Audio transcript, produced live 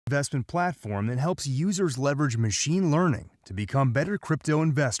investment platform that helps users leverage machine learning to become better crypto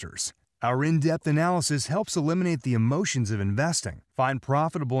investors. Our in-depth analysis helps eliminate the emotions of investing, find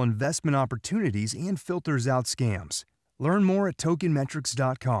profitable investment opportunities, and filters out scams. Learn more at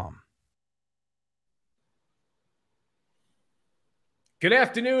tokenmetrics.com. Good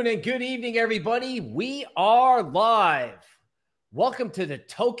afternoon and good evening, everybody. We are live. Welcome to the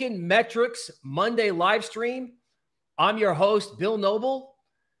Token Metrics Monday live stream. I'm your host, Bill Noble,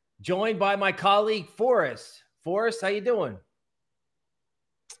 joined by my colleague, Forrest. Forrest, how you doing?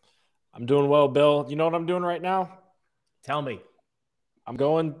 I'm doing well, Bill. You know what I'm doing right now? Tell me. I'm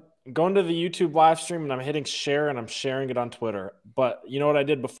going to the YouTube live stream and I'm hitting share and I'm sharing it on Twitter. But you know what I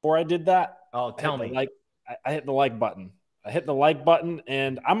did before I did that? Oh, tell me. I hit the like button. I hit the like button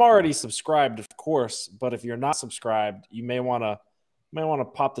and I'm already subscribed, of course. But if you're not subscribed, you may want to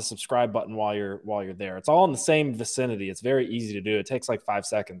pop the subscribe button while you're there. It's all in the same vicinity. It's very easy to do. It takes like 5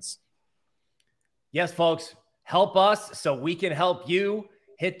 seconds. Yes, folks, help us so we can help you.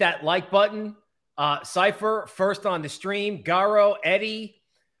 Hit that like button. Cypher, first on the stream. Garo, Eddie,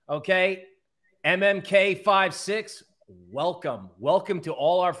 okay. MMK56, welcome. Welcome to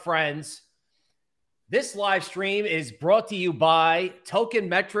all our friends. This live stream is brought to you by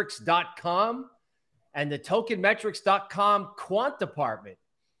tokenmetrics.com and the tokenmetrics.com quant department.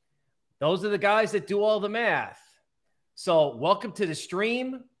 Those are the guys that do all the math. So welcome to the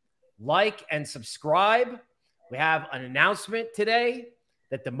stream. Like and subscribe. We have an announcement today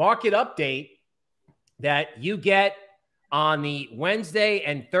that the market update that you get on the Wednesday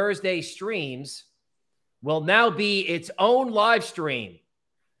and Thursday streams will now be its own live stream.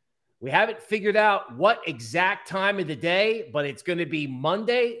 We haven't figured out what exact time of the day, but it's going to be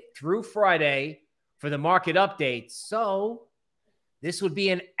Monday through Friday for the market updates. So this would be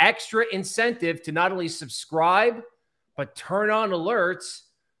an extra incentive to not only subscribe, but turn on alerts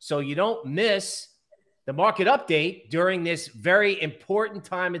so you don't miss the market update during this very important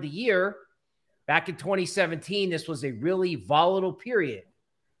time of the year. Back in 2017, this was a really volatile period.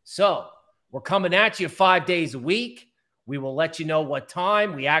 So we're coming at you 5 days a week. We will let you know what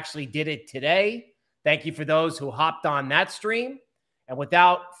time. We actually did it today. Thank you for those who hopped on that stream. And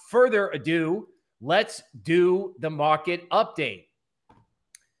without further ado, let's do the market update.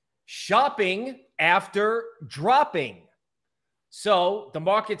 Shopping after dropping. So the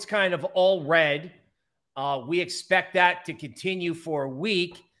market's kind of all red. We expect that to continue for a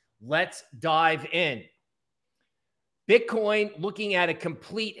week. Let's dive in. Bitcoin, looking at a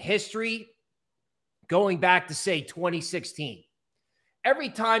complete history, going back to, say, 2016. Every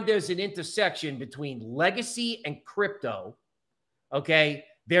time there's an intersection between legacy and crypto, okay,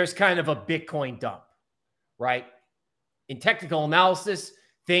 there's kind of a Bitcoin dump, right? In technical analysis,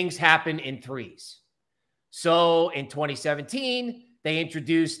 things happen in threes. So in 2017, they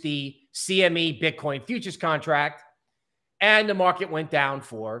introduced the CME Bitcoin futures contract, and the market went down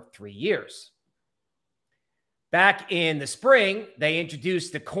for 3 years. Back in the spring, they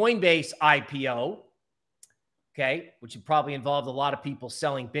introduced the Coinbase IPO, okay, which probably involved a lot of people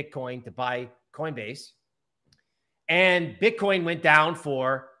selling Bitcoin to buy Coinbase. And Bitcoin went down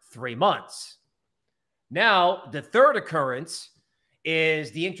for 3 months. Now, the third occurrence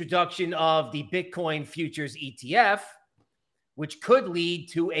is the introduction of the Bitcoin futures ETF, which could lead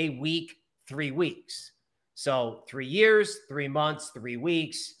to a week, 3 weeks. So 3 years, 3 months, 3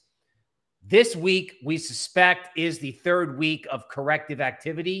 weeks. This week, we suspect, is the third week of corrective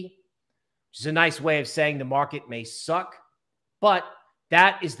activity, which is a nice way of saying the market may suck. But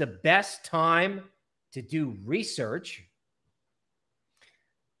that is the best time to do research,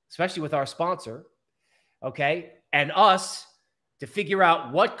 especially with our sponsor, okay, and us, to figure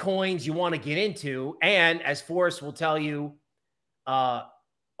out what coins you want to get into. And as Forrest will tell you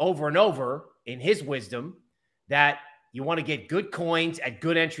over and over in his wisdom, that you want to get good coins at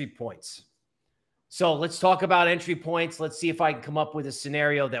good entry points. So let's talk about entry points. Let's see if I can come up with a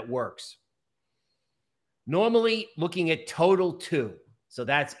scenario that works. Normally looking at total 2. So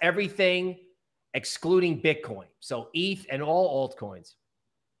that's everything excluding Bitcoin. So ETH and all altcoins.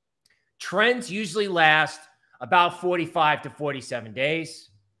 Trends usually last about 45 to 47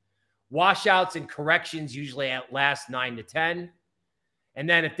 days. Washouts and corrections usually last 9 to 10. And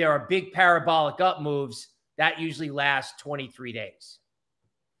then if there are big parabolic up moves, that usually lasts 23 days.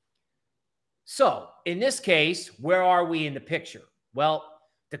 So in this case, where are we in the picture? Well,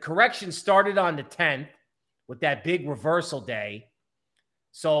 the correction started on the 10th with that big reversal day.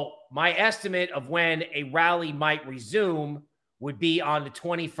 So my estimate of when a rally might resume would be on the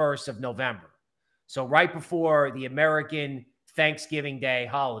 21st of November. So right before the American Thanksgiving Day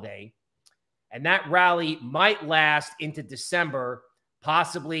holiday. And that rally might last into December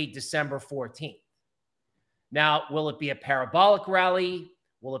possibly December 14th. Now, will it be a parabolic rally?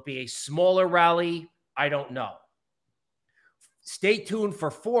 Will it be a smaller rally? I don't know. Stay tuned for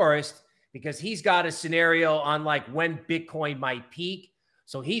Forrest because he's got a scenario on like when Bitcoin might peak.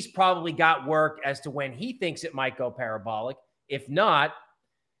 So he's probably got work as to when he thinks it might go parabolic. If not,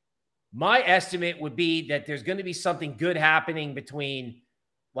 my estimate would be that there's going to be something good happening between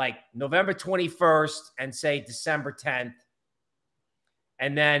like November 21st and say December 10th.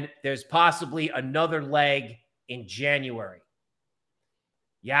 And then there's possibly another leg in January.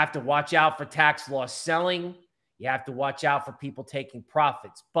 You have to watch out for tax loss selling. You have to watch out for people taking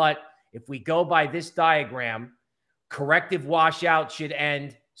profits. But if we go by this diagram, corrective washout should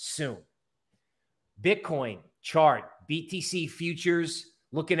end soon. Bitcoin chart, BTC futures,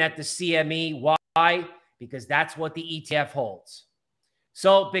 looking at the CME. Why? Because that's what the ETF holds.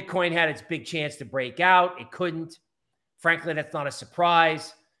 So Bitcoin had its big chance to break out. It couldn't. Frankly, that's not a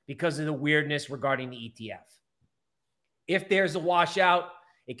surprise because of the weirdness regarding the ETF. If there's a washout,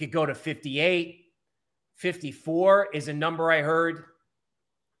 it could go to 58. 54 is a number I heard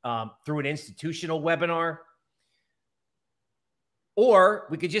through an institutional webinar. Or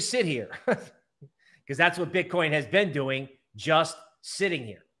we could just sit here because that's what Bitcoin has been doing, just sitting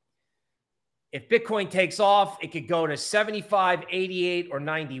here. If Bitcoin takes off, it could go to 75, 88, or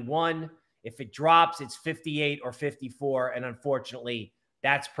 91. If it drops, it's 58 or 54. And unfortunately,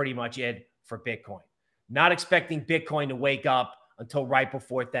 that's pretty much it for Bitcoin. Not expecting Bitcoin to wake up until right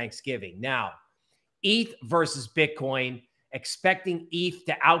before Thanksgiving. Now, ETH versus Bitcoin, expecting ETH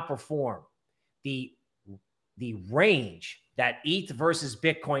to outperform. The range that ETH versus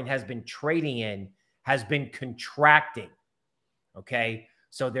Bitcoin has been trading in has been contracting. Okay,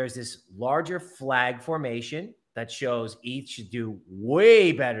 so there's this larger flag formation that shows ETH should do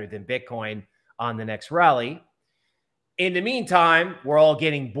way better than Bitcoin on the next rally. In the meantime, we're all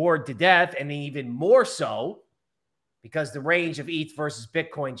getting bored to death, and even more so because the range of ETH versus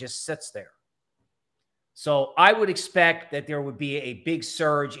Bitcoin just sits there. So I would expect that there would be a big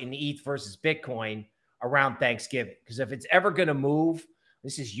surge in ETH versus Bitcoin around Thanksgiving, because if it's ever going to move,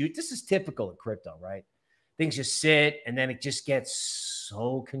 this is typical in crypto, right? Things just sit and then it just gets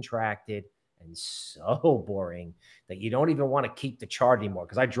so contracted and so boring that you don't even want to keep the chart anymore.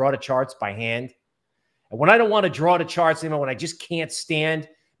 Because I draw the charts by hand. And when I don't want to draw the charts anymore, when I just can't stand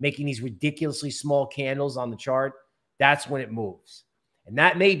making these ridiculously small candles on the chart, that's when it moves. And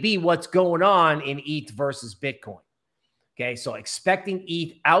that may be what's going on in ETH versus Bitcoin. Okay, so expecting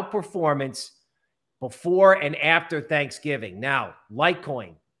ETH outperformance before and after Thanksgiving. Now,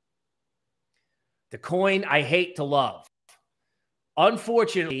 Litecoin, the coin I hate to love.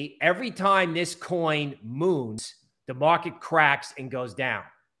 Unfortunately, every time this coin moons, the market cracks and goes down.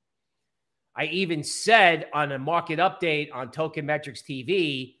 I even said on a market update on Token Metrics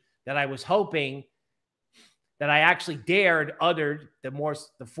TV that I was hoping that I actually dared utter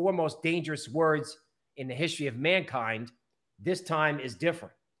the four most dangerous words in the history of mankind. This time is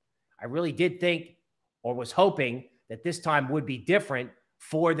different. I really did think or was hoping that this time would be different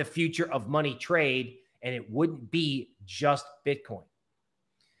for the future of money trade, and it wouldn't be just Bitcoin.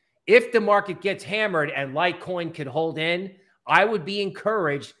 If the market gets hammered and Litecoin could hold in, I would be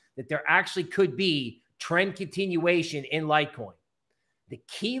encouraged that there actually could be trend continuation in Litecoin. The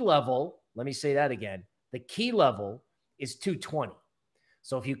key level, let me say that again, the key level is 220.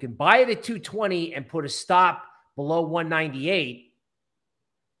 So if you can buy it at 220 and put a stop below 198,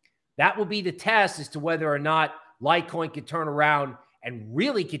 that will be the test as to whether or not Litecoin could turn around and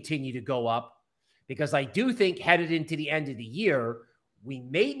really continue to go up. Because I do think headed into the end of the year, we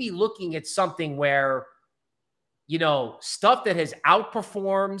may be looking at something where, stuff that has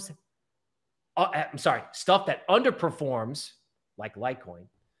outperforms, stuff that underperforms, like Litecoin,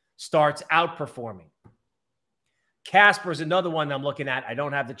 starts outperforming. Casper is another one I'm looking at. I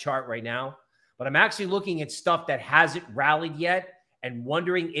don't have the chart right now, but I'm actually looking at stuff that hasn't rallied yet and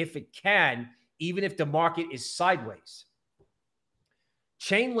wondering if it can, even if the market is sideways.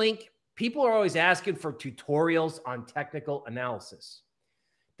 Chainlink, people are always asking for tutorials on technical analysis.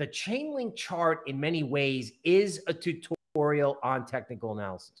 The Chainlink chart, in many ways, is a tutorial on technical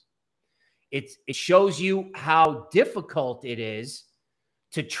analysis. It shows you how difficult it is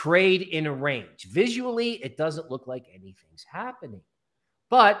to trade in a range. Visually, it doesn't look like anything's happening.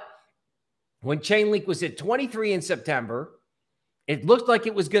 But when Chainlink was at 23 in September, it looked like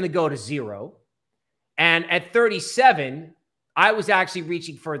it was going to go to 0. And at 37, I was actually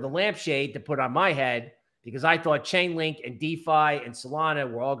reaching for the lampshade to put on my head because I thought Chainlink and DeFi and Solana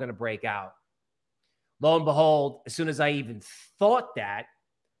were all going to break out. Lo and behold, as soon as I even thought that,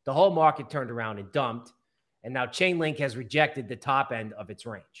 the whole market turned around and dumped. And now Chainlink has rejected the top end of its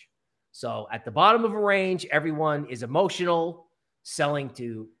range. So at the bottom of a range, everyone is emotional, selling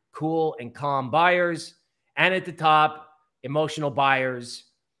to cool and calm buyers. And at the top, emotional buyers,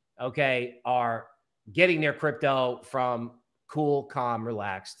 okay, are getting their crypto from cool, calm,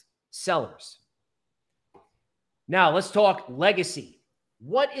 relaxed sellers. Now let's talk legacy.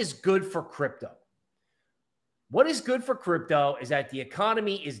 What is good for crypto? What is good for crypto is that the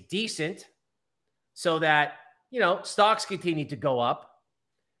economy is decent so that, stocks continue to go up,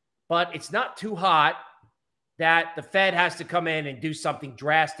 but it's not too hot that the Fed has to come in and do something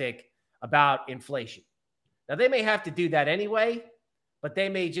drastic about inflation. Now, they may have to do that anyway, but they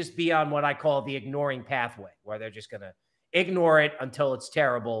may just be on what I call the ignoring pathway, where they're just going to ignore it until it's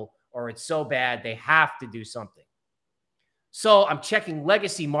terrible or it's so bad they have to do something. So I'm checking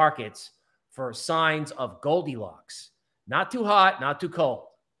legacy markets for signs of Goldilocks. Not too hot, not too cold.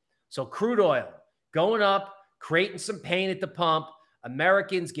 So crude oil going up, creating some pain at the pump.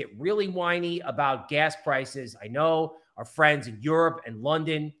 Americans get really whiny about gas prices. I know our friends in Europe and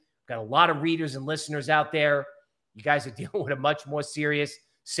London, got a lot of readers and listeners out there. You guys are dealing with a much more serious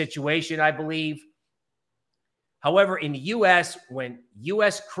situation, I believe. However, in the U.S., when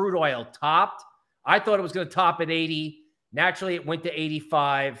U.S. crude oil topped, I thought it was going to top at 80. Naturally, it went to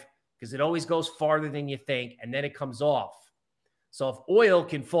 85 because it always goes farther than you think, and then it comes off. So if oil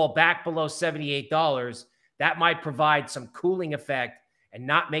can fall back below $78, that might provide some cooling effect and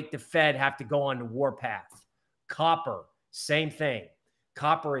not make the Fed have to go on the warpath. Copper, same thing.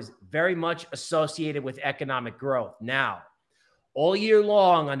 Copper is very much associated with economic growth. Now, all year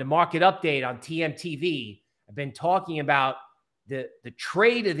long on the market update on TMTV, I've been talking about the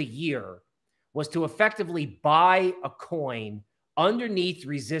trade of the year was to effectively buy a coin underneath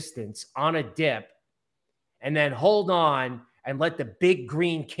resistance on a dip and then hold on and let the big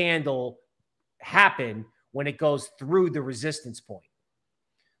green candle happen when it goes through the resistance point.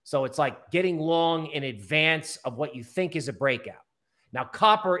 So it's like getting long in advance of what you think is a breakout. Now,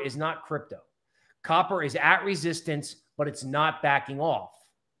 copper is not crypto. Copper is at resistance, but it's not backing off.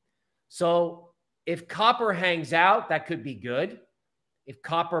 So if copper hangs out, that could be good. If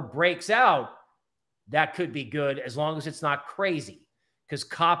copper breaks out, that could be good as long as it's not crazy, because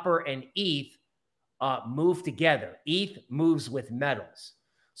copper and ETH move together. ETH moves with metals.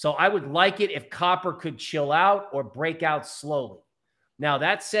 So I would like it if copper could chill out or break out slowly. Now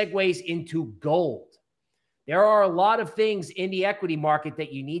that segues into gold. There are a lot of things in the equity market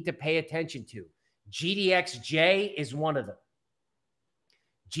that you need to pay attention to. GDXJ is one of them.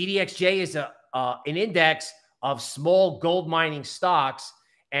 GDXJ is an index of small gold mining stocks,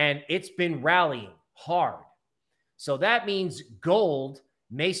 and it's been rallying hard. So that means gold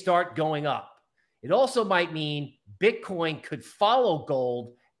may start going up. It also might mean Bitcoin could follow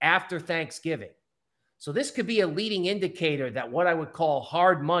gold after Thanksgiving. So this could be a leading indicator that what I would call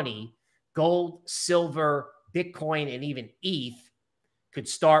hard money, gold, silver, Bitcoin, and even ETH could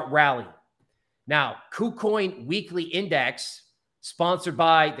start rallying. Now, KuCoin Weekly Index, sponsored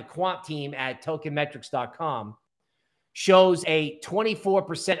by the quant team at tokenmetrics.com, shows a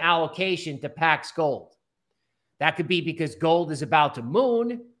 24% allocation to Pax Gold. That could be because gold is about to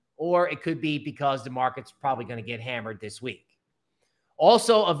moon, or it could be because the market's probably going to get hammered this week.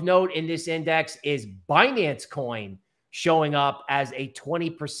 Also of note in this index is Binance Coin showing up as a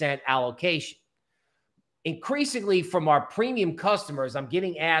 20% allocation. Increasingly from our premium customers, I'm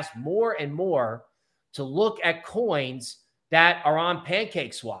getting asked more and more to look at coins that are on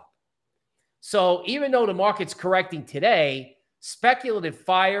PancakeSwap. So even though the market's correcting today, speculative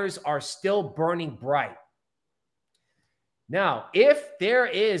fires are still burning bright. Now, if there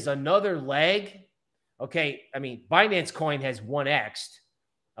is another leg, okay, I mean, Binance Coin has 1x'd,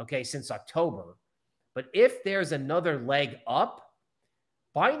 okay, since October. But if there's another leg up,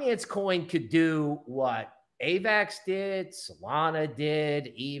 Binance Coin could do what AVAX did, Solana did,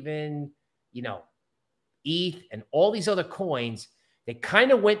 even, ETH and all these other coins. They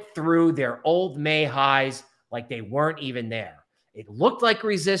kind of went through their old May highs like they weren't even there. It looked like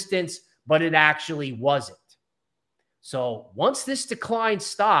resistance, but it actually wasn't. So once this decline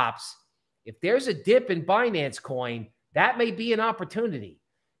stops, if there's a dip in Binance Coin, that may be an opportunity,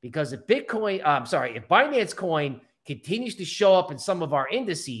 because if Binance Coin continues to show up in some of our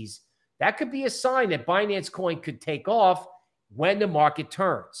indices, that could be a sign that Binance Coin could take off when the market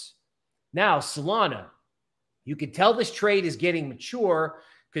turns. Now, Solana, you can tell this trade is getting mature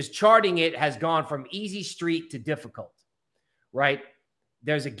because charting it has gone from easy street to difficult, right?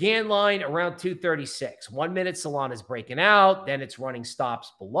 There's a Gann line around 236. 1 minute Solana is breaking out, then it's running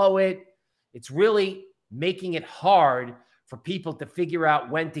stops below it. It's really making it hard for people to figure out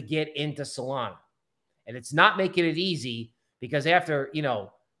when to get into Solana. And it's not making it easy because after, you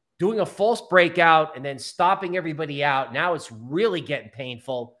know, doing a false breakout and then stopping everybody out, now it's really getting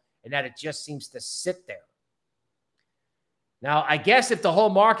painful, and that it just seems to sit there. Now, I guess if the whole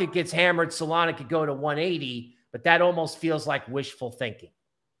market gets hammered, Solana could go to 180, but that almost feels like wishful thinking.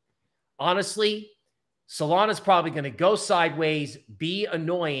 Honestly, Solana's probably going to go sideways, be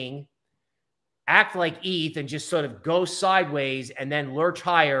annoying, act like ETH, and just sort of go sideways and then lurch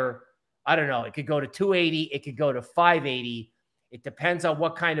higher. I don't know. It could go to 280. It could go to 580. It depends on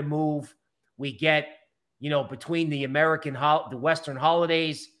what kind of move we get, you know, between the Western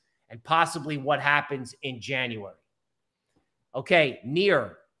holidays and possibly what happens in January. Okay,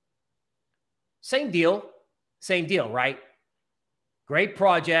 Near. Same deal, right? Great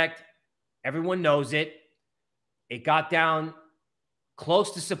project. Everyone knows it. It got down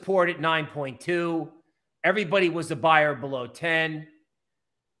close to support at 9.2. Everybody was a buyer below 10.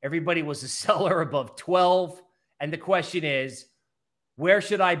 Everybody was a seller above 12. And the question is, where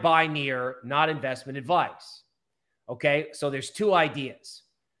should I buy Near? Not investment advice. Okay, so there's two ideas.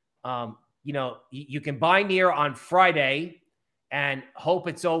 You know, you can buy Near on Friday and hope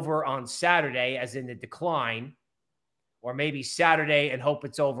it's over on Saturday, as in the decline, or maybe Saturday and hope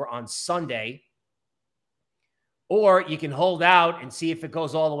it's over on Sunday. Or you can hold out and see if it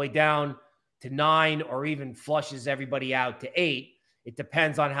goes all the way down to 9 or even flushes everybody out to 8. It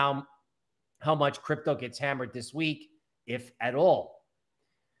depends on how much crypto gets hammered this week, if at all.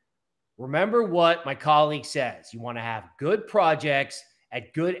 Remember what my colleague says. You want to have good projects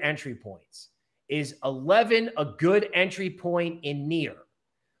at good entry points. Is 11 a good entry point in Near?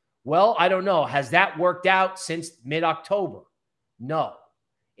 Well, I don't know. Has that worked out since mid-October? No,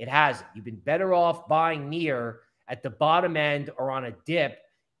 it hasn't. You've been better off buying Near at the bottom end or on a dip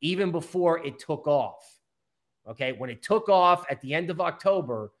even before it took off. Okay, when it took off at the end of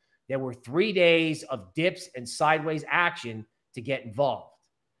October, there were 3 days of dips and sideways action to get involved.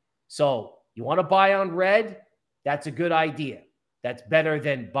 So you want to buy on red? That's a good idea. That's better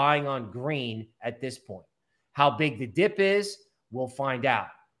than buying on green at this point. How big the dip is, we'll find out.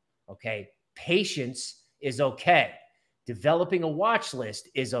 Okay. Patience is okay. Developing a watch list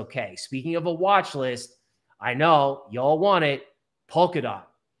is okay. Speaking of a watch list, I know y'all want it. Polkadot.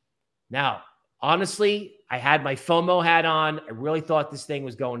 Now, honestly, I had my FOMO hat on. I really thought this thing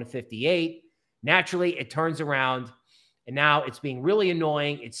was going to 58. Naturally, it turns around, and now it's being really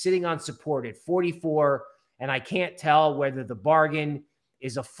annoying. It's sitting on support at 44. And I can't tell whether the bargain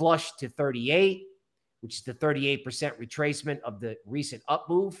is a flush to 38, which is the 38% retracement of the recent up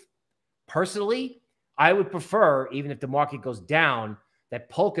move. Personally, I would prefer, even if the market goes down, that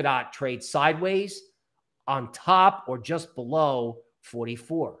Polkadot trades sideways on top or just below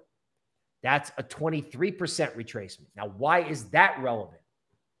 44. That's a 23% retracement. Now, why is that relevant?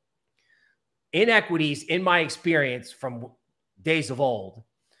 In equities, in my experience from days of old,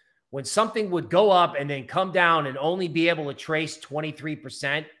 when something would go up and then come down and only be able to trace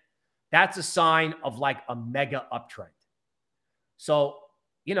 23%, that's a sign of like a mega uptrend. So,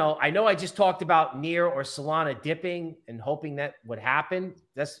 you know I just talked about Near or Solana dipping and hoping that would happen.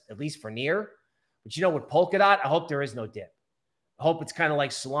 That's at least for Near. But you know, with Polkadot, I hope there is no dip. I hope it's kind of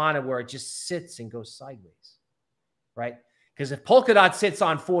like Solana where it just sits and goes sideways, right? Because if Polkadot sits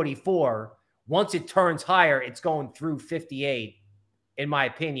on 44, once it turns higher, it's going through 58. In my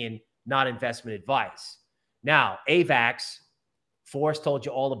opinion, not investment advice. Now, AVAX, Forrest told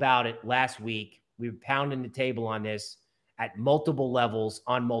you all about it last week. We were pounding the table on this at multiple levels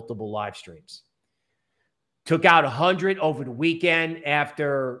on multiple live streams. Took out 100 over the weekend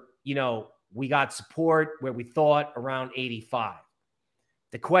after, we got support where we thought around 85.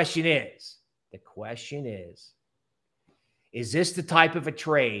 The question is this the type of a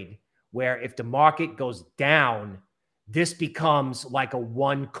trade where if the market goes down, this becomes like a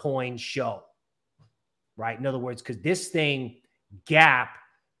one coin show, right? In other words, because this thing gap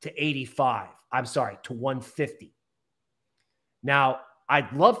to 85, to 150. Now,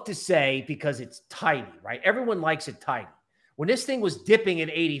 I'd love to say because it's tidy, right? Everyone likes it tidy. When this thing was dipping at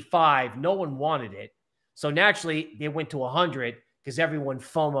 85, no one wanted it. So naturally, they went to 100 because everyone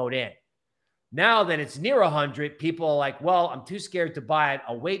FOMO'd in. Now that it's near 100, people are like, well, I'm too scared to buy it.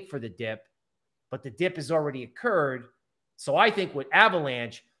 I'll wait for the dip. But the dip has already occurred. So I think with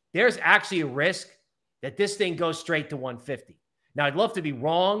Avalanche, there's actually a risk that this thing goes straight to 150. Now, I'd love to be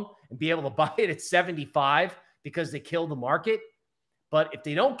wrong and be able to buy it at 75 because they kill the market. But if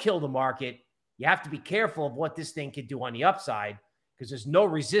they don't kill the market, you have to be careful of what this thing could do on the upside because there's no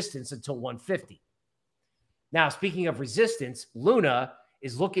resistance until 150. Now, speaking of resistance, Luna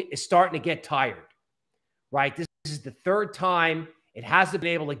is starting to get tired, right? This is the third time it hasn't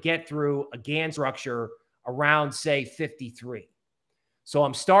been able to get through a Gann structure around, say, 53. So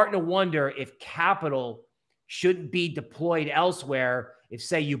I'm starting to wonder if capital shouldn't be deployed elsewhere if,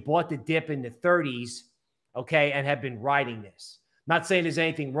 say, you bought the dip in the 30s, okay, and have been riding this. Not saying there's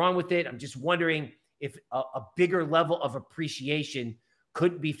anything wrong with it. I'm just wondering if a bigger level of appreciation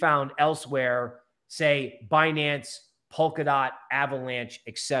couldn't be found elsewhere, say Binance, Polkadot, Avalanche,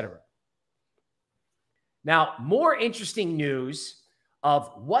 etc. Now, more interesting news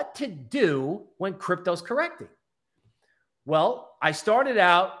of what to do when crypto's correcting. Well, I started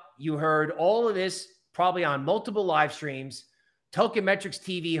out, you heard all of this probably on multiple live streams. Token Metrics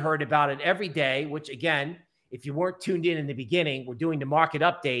TV heard about it every day, which again, if you weren't tuned in the beginning, we're doing the market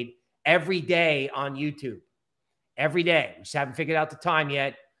update every day on YouTube. Every day. We just haven't figured out the time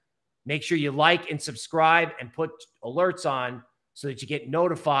yet. Make sure you like and subscribe and put alerts on so that you get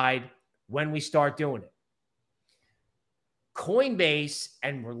notified when we start doing it. Coinbase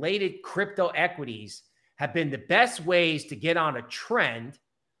and related crypto equities have been the best ways to get on a trend,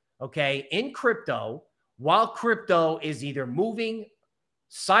 okay, in crypto while crypto is either moving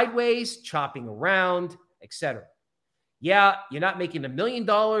sideways, chopping around, etc. Yeah, you're not making $1 million,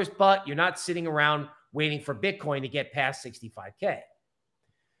 but you're not sitting around waiting for Bitcoin to get past 65K.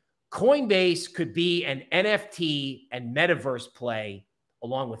 Coinbase could be an NFT and metaverse play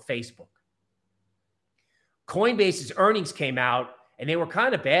along with Facebook. Coinbase's earnings came out and they were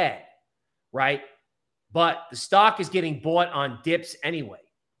kind of bad, right? But the stock is getting bought on dips anyway.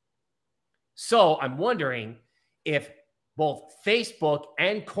 So I'm wondering if both Facebook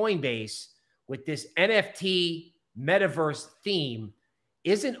and Coinbase with this NFT metaverse theme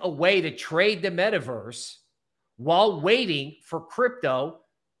isn't a way to trade the metaverse while waiting for crypto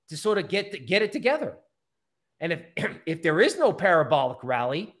to sort of get it together. And if there is no parabolic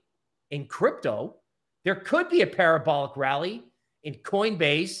rally in crypto, there could be a parabolic rally in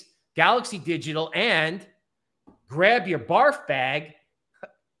Coinbase, Galaxy Digital, and grab your barf bag,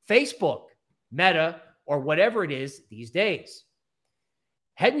 Facebook, Meta, or whatever it is these days.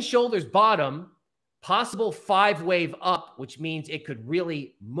 Head and shoulders bottom, possible 5-wave up, which means it could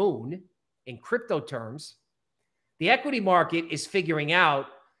really moon in crypto terms. The equity market is figuring out,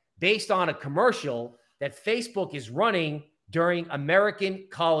 based on a commercial that Facebook is running during American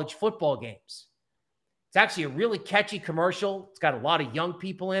college football games. It's actually a really catchy commercial. It's got a lot of young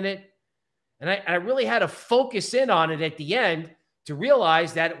people in it. And I really had to focus in on it at the end to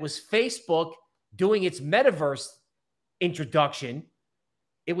realize that it was Facebook doing its metaverse introduction.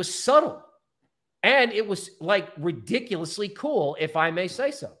 It was subtle. And it was like ridiculously cool, if I may say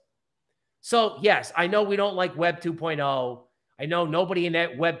so. So yes, I know we don't like Web 2.0. I know nobody in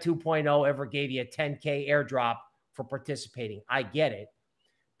that Web 2.0 ever gave you a 10K airdrop for participating. I get it.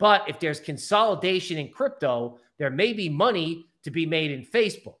 But if there's consolidation in crypto, there may be money to be made in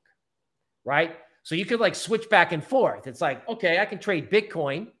Facebook, right? So you could like switch back and forth. It's like, okay, I can trade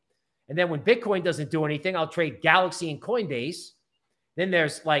Bitcoin. And then when Bitcoin doesn't do anything, I'll trade Galaxy and Coinbase. Then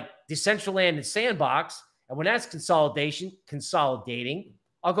there's like Decentraland and Sandbox. And when that's consolidating,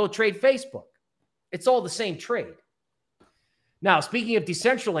 I'll go trade Facebook. It's all the same trade. Now, speaking of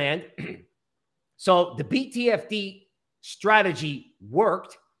Decentraland, so the BTFD strategy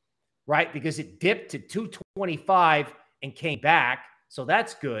worked, right? Because it dipped to 225 and came back. So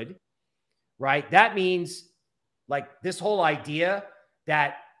that's good, right? That means like this whole idea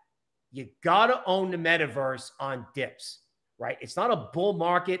that you got to own the metaverse on dips, right? It's not a bull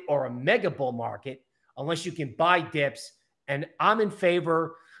market or a mega bull market unless you can buy dips. And I'm in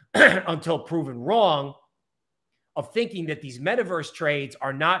favor, until proven wrong, of thinking that these metaverse trades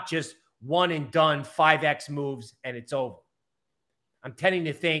are not just one and done 5x moves and it's over. I'm tending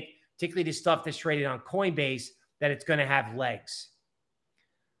to think, particularly the stuff that's traded on Coinbase, that it's going to have legs.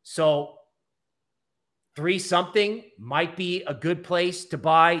 So 3-something might be a good place to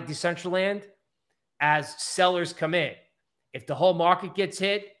buy Decentraland as sellers come in. If the whole market gets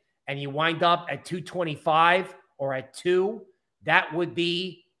hit and you wind up at 225 or at 2, that would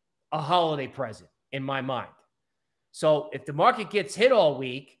be a holiday present in my mind. So if the market gets hit all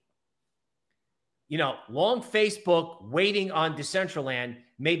week, you know, long Facebook waiting on Decentraland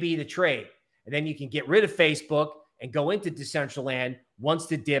may be the trade. And then you can get rid of Facebook and go into Decentraland once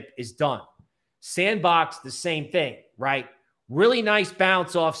the dip is done. Sandbox, the same thing, right? Really nice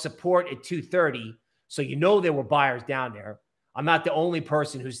bounce off support at 230. So you know there were buyers down there. I'm not the only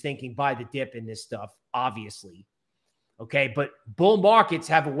person who's thinking buy the dip in this stuff, obviously. Okay, but bull markets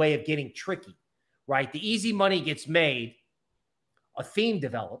have a way of getting tricky, right? The easy money gets made. A theme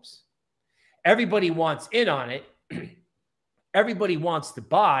develops. Everybody wants in on it. Everybody wants to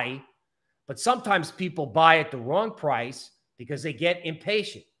buy, but sometimes people buy at the wrong price. because they get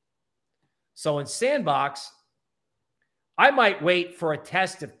impatient. So in Sandbox, I might wait for a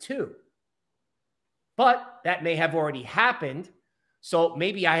test of 2, but that may have already happened. So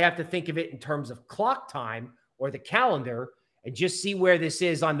maybe I have to think of it in terms of clock time or the calendar and just see where this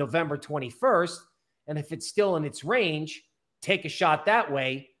is on November 21st. And if it's still in its range, take a shot that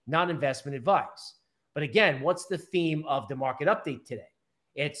way, not investment advice. But again, what's the theme of the market update today?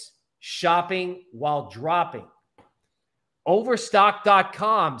 It's shopping while dropping.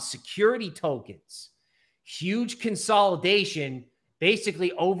 Overstock.com, security tokens, huge consolidation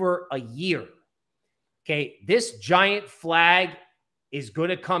basically over a year. Okay, this giant flag is going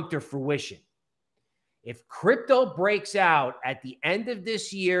to come to fruition. If crypto breaks out at the end of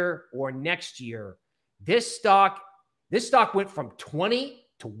this year or next year, this stock went from 20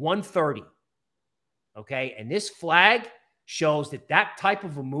 to 130. Okay, and this flag shows that that type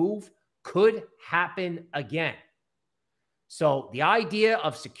of a move could happen again. So the idea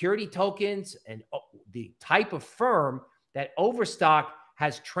of security tokens and the type of firm that Overstock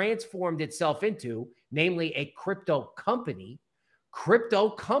has transformed itself into, namely a crypto company, crypto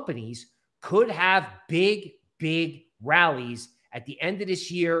companies could have big, big rallies at the end of this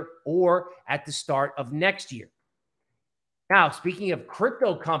year or at the start of next year. Now, speaking of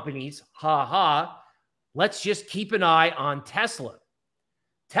crypto companies, let's just keep an eye on Tesla.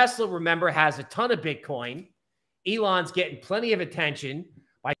 Tesla, remember, has a ton of Bitcoin. Elon's getting plenty of attention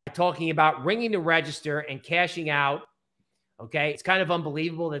by talking about ringing the register and cashing out. Okay, it's kind of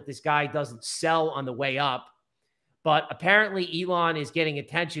unbelievable that this guy doesn't sell on the way up. But apparently Elon is getting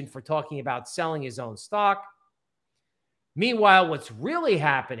attention for talking about selling his own stock. Meanwhile, what's really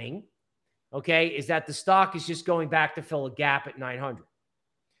happening, okay, is that the stock is just going back to fill a gap at 900.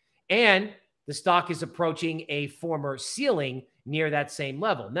 And the stock is approaching a former ceiling near that same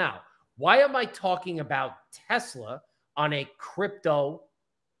level. Now, why am I talking about Tesla on a crypto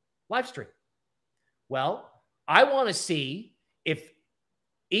live stream? Well, I want to see if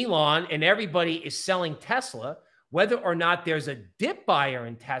Elon and everybody is selling Tesla, whether or not there's a dip buyer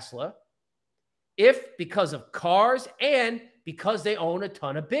in Tesla, if because of cars and because they own a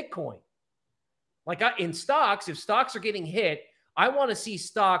ton of Bitcoin. Like in stocks, if stocks are getting hit, I want to see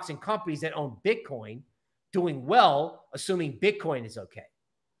stocks and companies that own Bitcoin doing well, assuming Bitcoin is okay.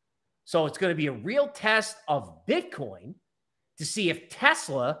 So it's going to be a real test of Bitcoin to see if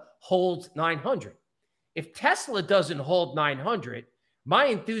Tesla holds 900. If Tesla doesn't hold 900, my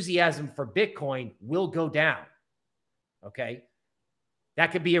enthusiasm for Bitcoin will go down. Okay?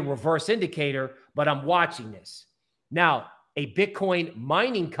 That could be a reverse indicator, but I'm watching this. Now, a Bitcoin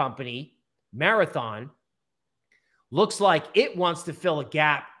mining company, Marathon, looks like it wants to fill a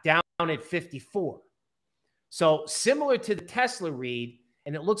gap down at 54. So similar to the Tesla read,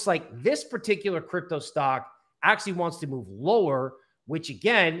 and it looks like this particular crypto stock actually wants to move lower, which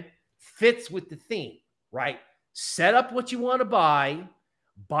again fits with the theme, right? Set up what you want to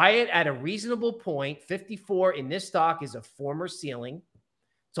buy it at a reasonable point. 54 in this stock is a former ceiling.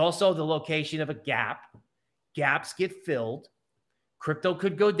 It's also the location of a gap. Gaps get filled. Crypto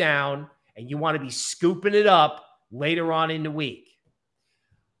could go down, and you want to be scooping it up later on in the week.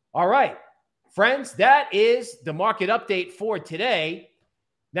 All right, friends, that is the market update for today.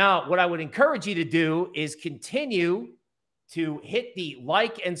 Now, what I would encourage you to do is continue to hit the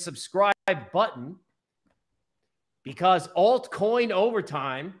like and subscribe button, because Altcoin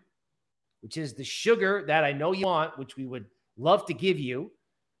Overtime, which is the sugar that I know you want, which we would love to give you.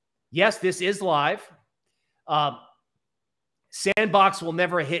 Yes, this is live. Sandbox will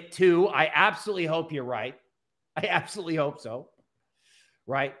never hit 2. I absolutely hope you're right. I absolutely hope so.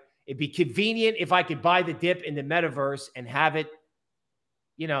 Right? It'd be convenient if I could buy the dip in the metaverse and have it,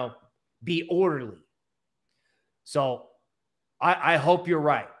 be orderly. So I hope you're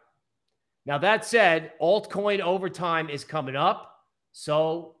right. Now, that said, Altcoin Overtime is coming up,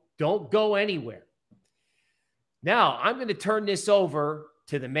 so don't go anywhere. Now, I'm going to turn this over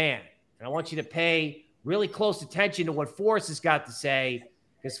to the man, and I want you to pay really close attention to what Forrest has got to say,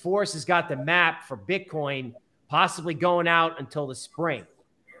 because Forrest has got the map for Bitcoin possibly going out until the spring.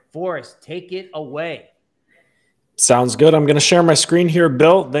 Forrest, take it away. Sounds good. I'm going to share my screen here.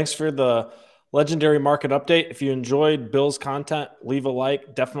 Bill, thanks for the legendary market update. If you enjoyed Bill's content, leave a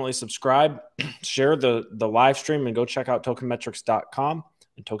like, definitely subscribe, share the live stream, and go check out tokenmetrics.com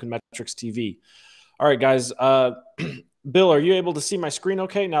and tokenmetrics TV. All right, guys. Bill, are you able to see my screen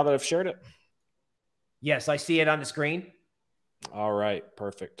okay now that I've shared it? Yes, I see it on the screen. All right,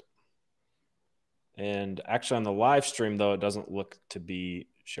 perfect. And actually on the live stream, though, it doesn't look to be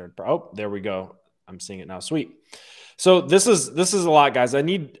shared. Oh, there we go. I'm seeing it now. Sweet. So this is a lot, guys. I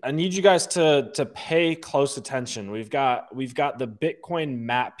need you guys to pay close attention. We've got the Bitcoin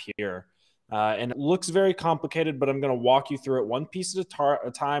map here, and it looks very complicated, but I'm going to walk you through it one piece at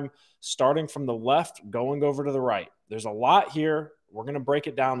a time, starting from the left, going over to the right. There's a lot here. We're going to break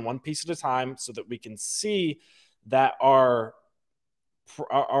it down one piece at a time so that we can see that our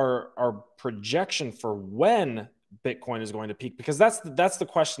projection for when Bitcoin is going to peak, because that's the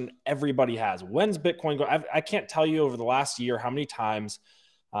question everybody has. When's Bitcoin going? I can't tell you over the last year how many times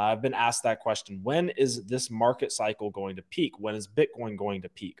I've been asked that question. When is this market cycle going to peak? When is Bitcoin going to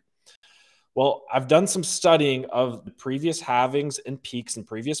peak? Well, I've done some studying of the previous halvings and peaks and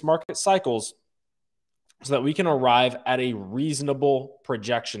previous market cycles so that we can arrive at a reasonable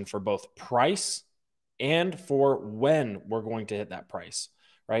projection for both price and for when we're going to hit that price,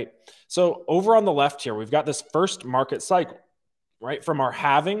 right? So over on the left here, we've got this first market cycle, right? From our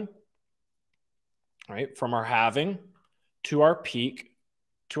halving, right? From our halving to our peak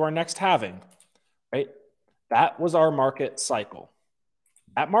to our next halving, right? That was our market cycle.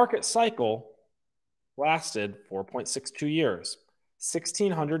 That market cycle lasted 4.62 years,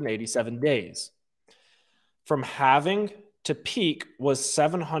 1,687 days. From halving to peak was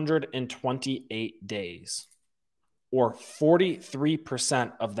 728 days, or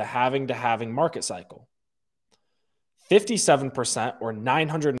 43% of the halving to halving market cycle. 57%, or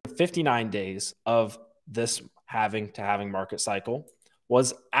 959 days of this halving to halving market cycle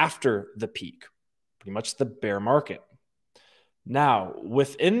was after the peak, pretty much the bear market. Now,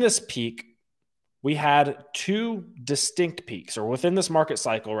 within this peak, we had two distinct peaks, or within this market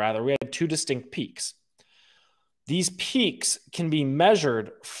cycle, rather, we had two distinct peaks. These peaks can be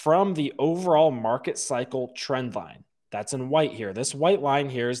measured from the overall market cycle trend line. That's in white here. This white line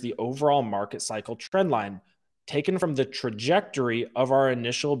here is the overall market cycle trend line taken from the trajectory of our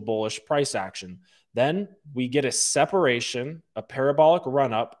initial bullish price action. Then we get a separation, a parabolic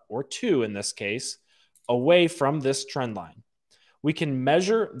run up, or two in this case, away from this trend line. We can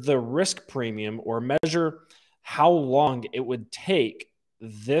measure the risk premium, or measure how long it would take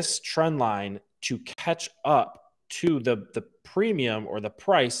this trend line to catch up to the premium or the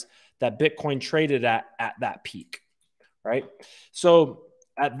price that Bitcoin traded at that peak, right? So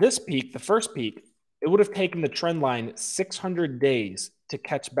at this peak, the first peak, it would have taken the trend line 600 days to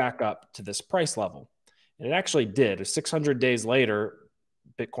catch back up to this price level. And it actually did. 600 days later,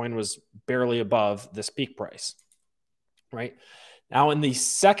 Bitcoin was barely above this peak price, right? Now in the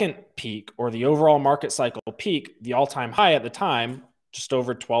second peak, or the overall market cycle peak, the all-time high at the time, just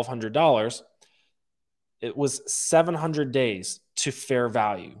over $1,200, it was 700 days to fair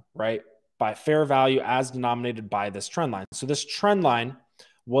value, right? By fair value as denominated by this trend line. So this trend line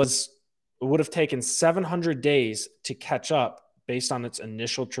would have taken 700 days to catch up based on its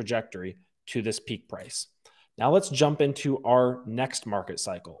initial trajectory to this peak price. Now let's jump into our next market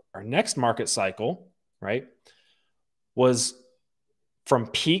cycle. Our next market cycle, right, was from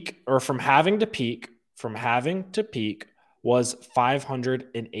peak, or from halving to peak, was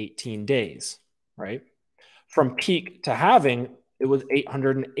 518 days, right? From peak to halving, it was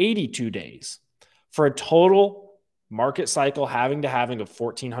 882 days, for a total market cycle halving to halving of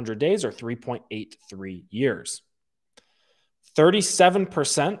 1,400 days, or 3.83 years.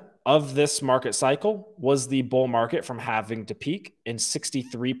 37% of this market cycle was the bull market from halving to peak, and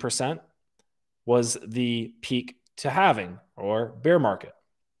 63% was the peak to halving, or bear market.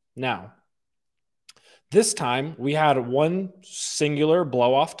 Now, this time we had one singular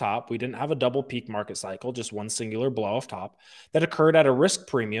blow off top. We didn't have a double peak market cycle, just one singular blow off top that occurred at a risk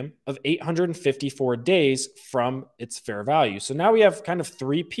premium of 854 days from its fair value. So now we have kind of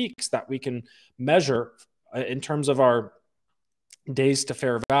three peaks that we can measure in terms of our days to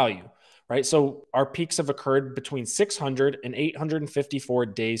fair value, right? So our peaks have occurred between 600 and 854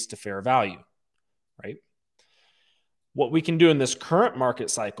 days to fair value, right? What we can do in this current market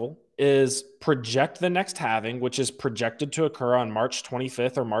cycle is project the next halving, which is projected to occur on March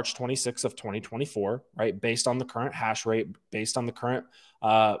 25th or March 26th of 2024, right? Based on the current hash rate, based on the current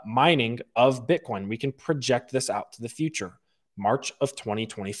mining of Bitcoin, we can project this out to the future, March of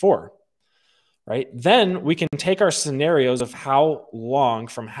 2024, right? Then we can take our scenarios of how long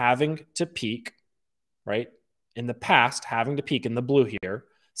from halving to peak, right? In the past, halving to peak in the blue here,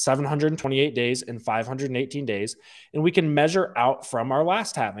 728 days and 518 days. And we can measure out from our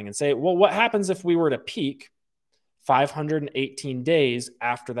last halving and say, well, what happens if we were to peak 518 days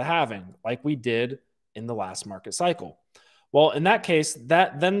after the halving, like we did in the last market cycle? Well, in that case,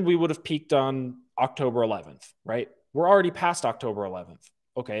 then we would have peaked on October 11th, right? We're already past October 11th.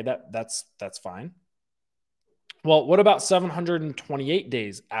 Okay, that's fine. Well, what about 728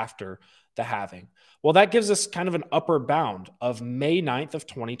 days after the halving? Well, that gives us kind of an upper bound of May 9th of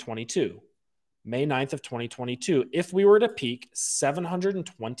 2022. May 9th of 2022, if we were to peak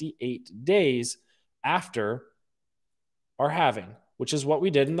 728 days after our halving, which is what we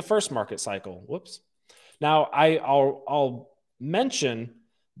did in the first market cycle. Whoops. Now, I'll mention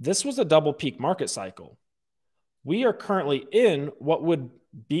this was a double peak market cycle. We are currently in what would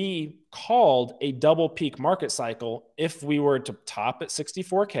be called a double peak market cycle if we were to top at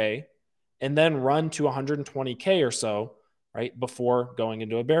 64K and then run to 120K or so, right, before going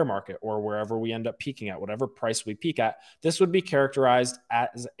into a bear market or wherever we end up peaking at, whatever price we peak at. This would be characterized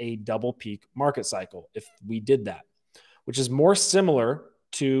as a double peak market cycle if we did that, which is more similar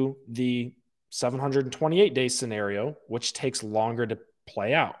to the 728-day scenario, which takes longer to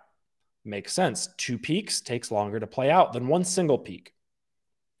play out. Makes sense. 2 peaks takes longer to play out than one single peak.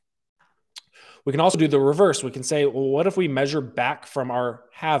 We can also do the reverse. We can say, well, what if we measure back from our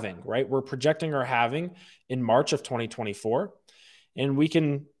halving, right? We're projecting our halving in March of 2024, and we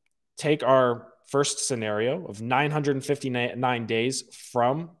can take our first scenario of 959 days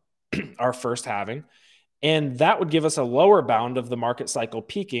from our first halving, and that would give us a lower bound of the market cycle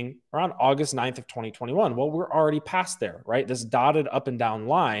peaking around August 9th of 2021. Well, we're already past there, right? This dotted up and down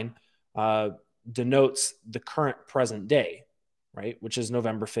line denotes the current present day, right? Which is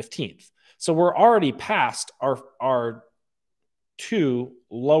November 15th. So we're already past our 2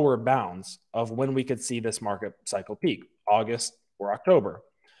 lower bounds of when we could see this market cycle peak, August or October,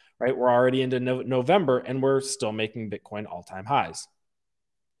 right? We're already into November and we're still making Bitcoin all-time highs.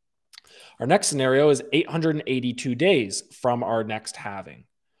 Our next scenario is 882 days from our next halving,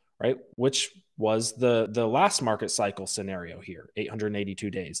 right? Which was the last market cycle scenario here,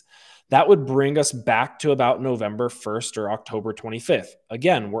 882 days. That would bring us back to about November 1st or October 25th.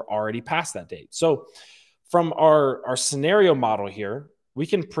 Again, we're already past that date. So from our scenario model here, we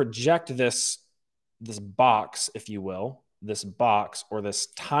can project this box, if you will, this box or this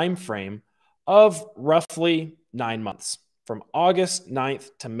time frame of roughly 9 months. From August 9th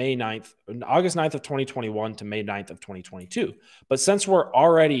to May 9th, August 9th of 2021 to May 9th of 2022. But since we're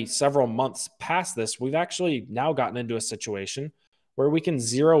already several months past this, we've actually now gotten into a situation where we can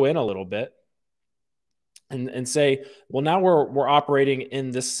zero in a little bit and say, well, now we're operating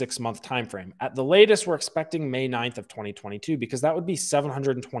in this 6-month time frame. At the latest, we're expecting May 9th of 2022 because that would be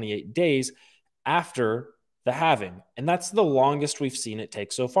 728 days after the halving. And that's the longest we've seen it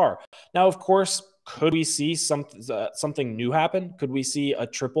take so far. Now, of course, could we see something new happen? Could we see a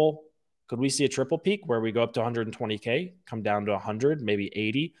triple? Could we see a triple peak where we go up to 120K, come down to 100, maybe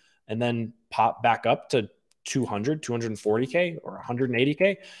 80, and then pop back up to 200, 240K or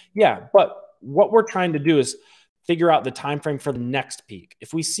 180K? Yeah, but what we're trying to do is figure out the time frame for the next peak.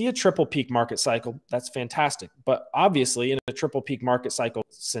 If we see a triple peak market cycle, that's fantastic. But obviously, in a triple peak market cycle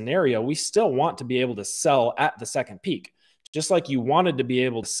scenario, we still want to be able to sell at the second peak. Just like you wanted to be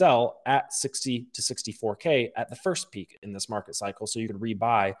able to sell at 60 to 64K at the first peak in this market cycle so you could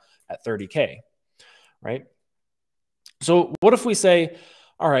rebuy at 30K, right? So what if we say,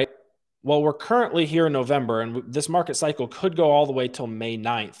 all right, well, we're currently here in November and this market cycle could go all the way till May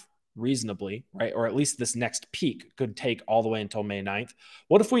 9th reasonably, right? Or at least this next peak could take all the way until May 9th.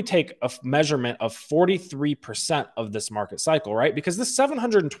 What if we take a measurement of 43% of this market cycle, right? Because this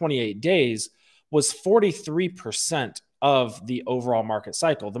 728 days was 43% of the overall market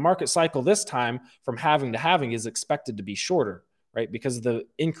cycle. The market cycle this time from halving to halving is expected to be shorter, right? Because of the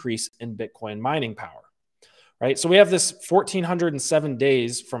increase in Bitcoin mining power, right? So we have this 1,407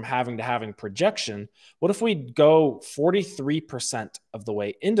 days from halving to halving projection. What if we go 43% of the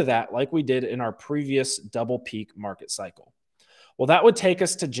way into that like we did in our previous double peak market cycle? Well, that would take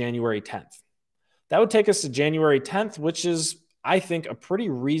us to January 10th. That would take us to January 10th, which is, I think, a pretty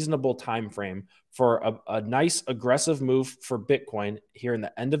reasonable time frame for a nice aggressive move for Bitcoin here in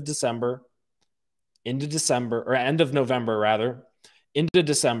the end of December, into December, or end of November rather, into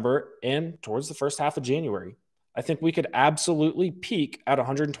December and towards the first half of January. I think we could absolutely peak at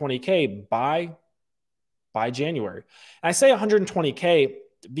 120K by January. And I say 120K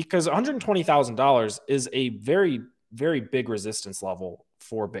because $120,000 is a very, very big resistance level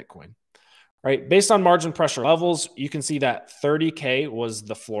for Bitcoin. Right? Based on margin pressure levels, you can see that 30K was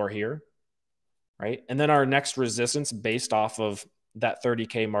the floor here, right? And then our next resistance based off of that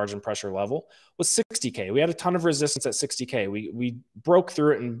 30K margin pressure level was 60K. We had a ton of resistance at 60K. We broke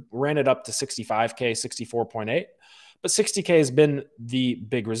through it and ran it up to 65K, 64.8. But 60K has been the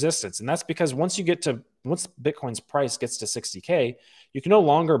big resistance. And that's because once Bitcoin's price gets to 60K, you can no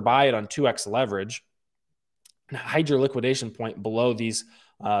longer buy it on 2x leverage and hide your liquidation point below this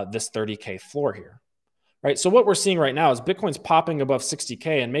 30K floor here, right? So what we're seeing right now is Bitcoin's popping above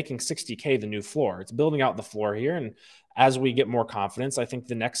 60K and making 60K the new floor. It's building out the floor here. And as we get more confidence, I think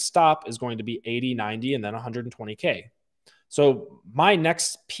the next stop is going to be 80, 90, and then 120K. So my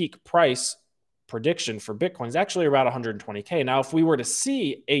next peak price prediction for Bitcoin is actually around 120K. Now, if we were to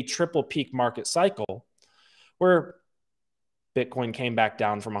see a triple peak market cycle where Bitcoin came back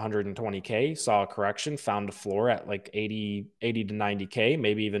down from 120K, saw a correction, found a floor at like 80 to 90K,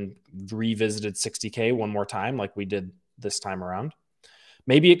 maybe even revisited 60K one more time like we did this time around.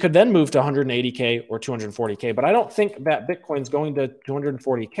 Maybe it could then move to 180K or 240K, but I don't think that Bitcoin's going to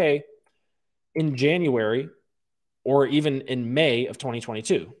 240K in January or even in May of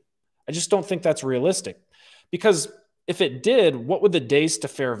 2022. I just don't think that's realistic, because if it did, what would the days to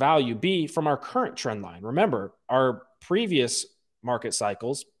fair value be from our current trend line? Remember, our previous market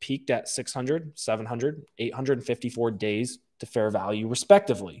cycles peaked at 600, 700, 854 days to fair value,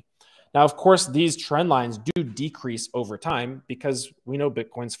 respectively. Now, of course, these trend lines do decrease over time because we know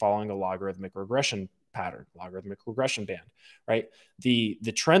Bitcoin's following a logarithmic regression pattern, logarithmic regression band, right? The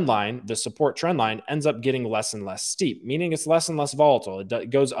trend line, the support trend line, ends up getting less and less steep, meaning it's less and less volatile. It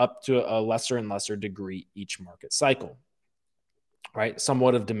goes up to a lesser and lesser degree each market cycle, right?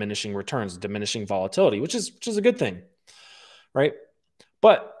 Somewhat of diminishing returns, diminishing volatility, which is a good thing, right?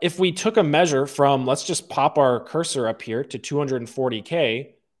 But if we took a measure from, let's just pop our cursor up here to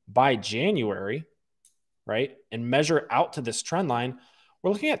 240K by January, right, and measure out to this trend line,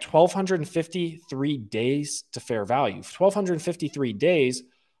 we're looking at 1,253 days to fair value, 1,253 days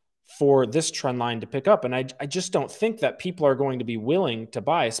for this trend line to pick up. And I just don't think that people are going to be willing to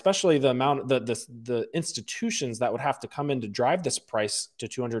buy, especially the amount, the institutions that would have to come in to drive this price to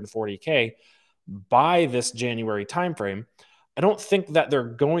 240K by this January timeframe. I don't think that they're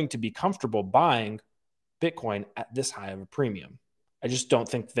going to be comfortable buying Bitcoin at this high of a premium. I just don't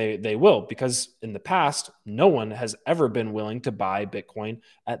think they will, because in the past, no one has ever been willing to buy Bitcoin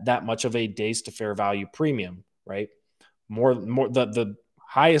at that much of a days to fair value premium, right? The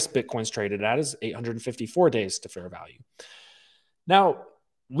highest Bitcoin's traded at is 854 days to fair value. Now,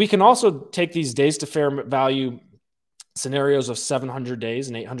 we can also take these days to fair value scenarios of 700 days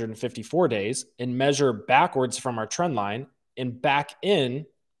and 854 days and measure backwards from our trend line and back in,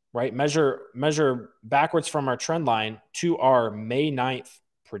 right? Measure backwards from our trend line to our May 9th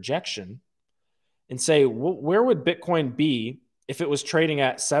projection and say, where would Bitcoin be if it was trading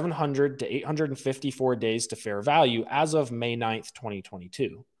at 700 to 854 days to fair value as of May 9th,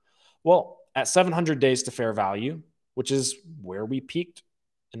 2022? Well, at 700 days to fair value, which is where we peaked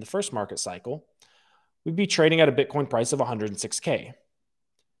in the first market cycle, we'd be trading at a Bitcoin price of 106K.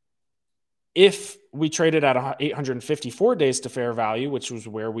 If we traded at 854 days to fair value, which was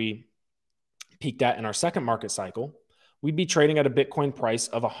where we peaked at in our second market cycle, we'd be trading at a Bitcoin price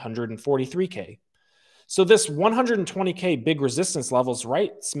of 143K. So this 120K big resistance level is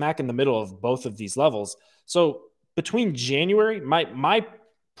right smack in the middle of both of these levels. So between January, my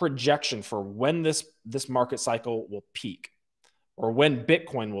projection for when this market cycle will peak, or when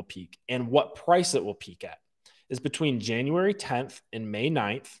Bitcoin will peak and what price it will peak at, is between January 10th and May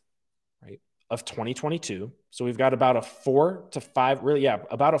 9th, right, of 2022. So we've got about a 4 to 5, really, yeah,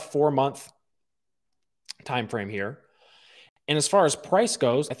 about a 4-month time frame here. And as far as price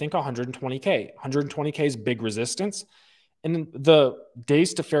goes, I think 120K. 120K is big resistance. And the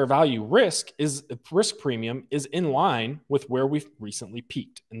days to fair value risk premium is in line with where we've recently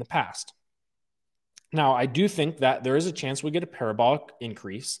peaked in the past. Now, I do think that there is a chance we get a parabolic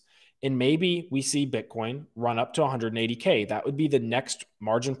increase, and maybe we see Bitcoin run up to 180K. That would be the next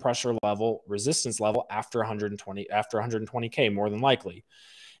margin pressure level, resistance level after 120K, more than likely.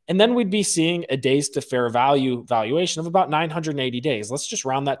 And then we'd be seeing a days to fair value valuation of about 980 days. Let's just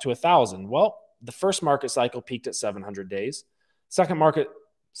round that to 1,000. Well, the first market cycle peaked at 700 days. Second market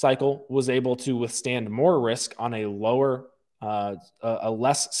cycle was able to withstand more risk on a lower, a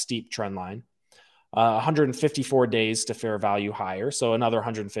less steep trend line. 154 days to fair value higher, so another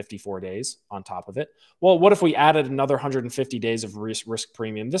 154 days on top of it. Well, what if we added another 150 days of risk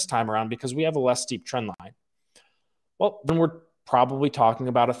premium this time around because we have a less steep trend line? Well, then we're probably talking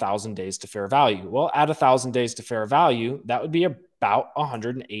about 1,000 days to fair value. Well, at 1,000 days to fair value, that would be about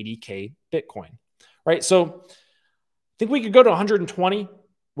 180K Bitcoin, right? So I think we could go to 120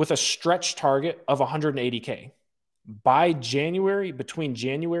 with a stretch target of 180K by January, between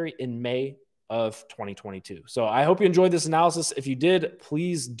January and May of 2022. So I hope you enjoyed this analysis. If you did,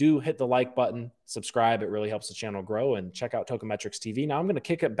 please do hit the like button, subscribe. It really helps the channel grow, and check out Tokenmetrics TV. Now I'm going to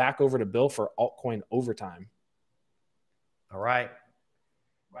kick it back over to Bill for altcoin overtime. All right.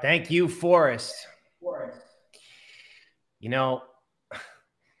 Thank you, Forrest. You know,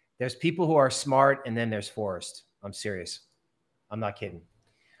 There's people who are smart, and then there's Forrest. I'm serious. I'm not kidding.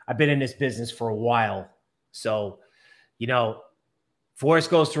 I've been in this business for a while. So, you know,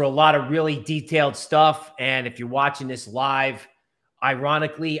 Forrest goes through a lot of really detailed stuff. And if you're watching this live,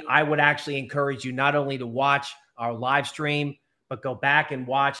 ironically, I would actually encourage you not only to watch our live stream, but go back and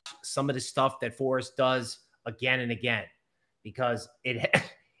watch some of the stuff that Forrest does again and again, because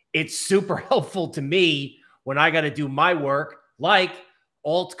it's super helpful to me when I got to do my work, like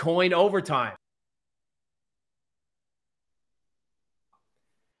altcoin overtime.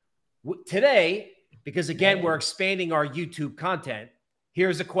 Today, because again, we're expanding our YouTube content,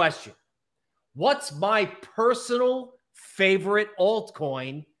 here's a question. What's my personal favorite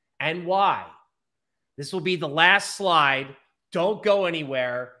altcoin and why? This will be the last slide. Don't go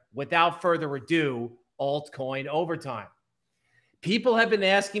anywhere. Without further ado, altcoin overtime. People have been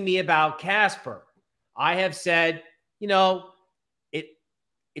asking me about Casper. I have said, you know,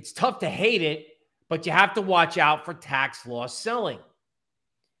 it's tough to hate it, but you have to watch out for tax loss selling.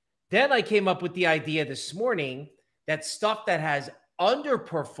 Then I came up with the idea this morning that stuff that has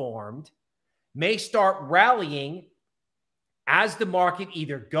underperformed may start rallying as the market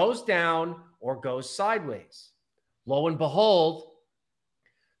either goes down or goes sideways. Lo and behold,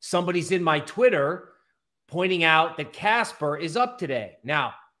 somebody's in my Twitter pointing out that Casper is up today.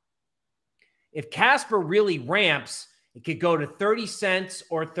 Now, if Casper really ramps, it could go to 30 cents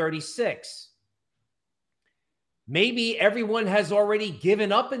or 36. Maybe everyone has already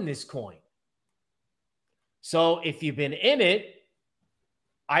given up in this coin. So if you've been in it,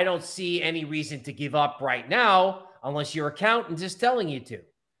 I don't see any reason to give up right now unless your accountant is telling you to,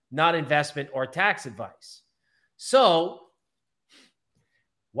 not investment or tax advice. So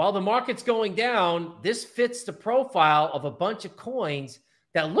while the market's going down, this fits the profile of a bunch of coins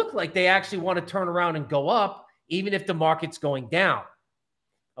that look like they actually want to turn around and go up, even if the market's going down.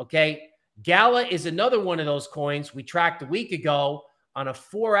 Okay. Gala is another one of those coins we tracked a week ago on a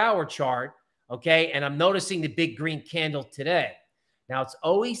 4-hour chart. Okay. And I'm noticing the big green candle today. Now, it's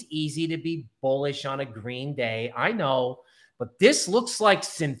always easy to be bullish on a green day. I know, but this looks like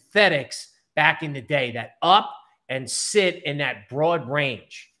synthetics back in the day that up and sit in that broad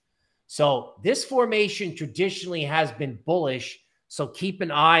range. So this formation traditionally has been bullish. So keep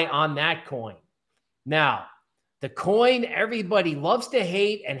an eye on that coin. Now, the coin everybody loves to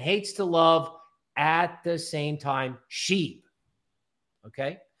hate and hates to love at the same time, SHIB.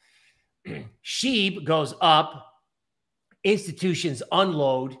 Okay. SHIB goes up, institutions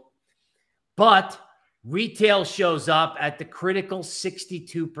unload, but retail shows up at the critical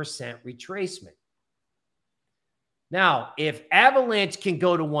 62% retracement. Now, if Avalanche can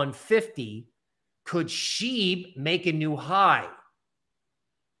go to 150, could SHIB make a new high?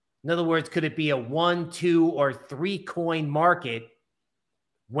 In other words, could it be a 1, 2, or 3 coin market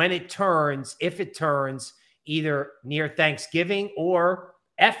when it turns, if it turns, either near Thanksgiving or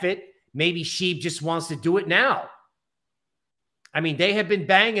F it, maybe SHIB just wants to do it now. I mean, they have been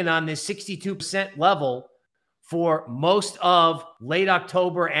banging on this 62% level for most of late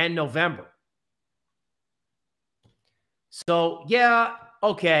October and November. So, yeah,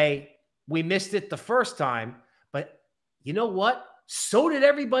 okay, we missed it the first time, but you know what? So did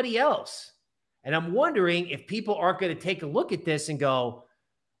everybody else. And I'm wondering if people aren't going to take a look at this and go,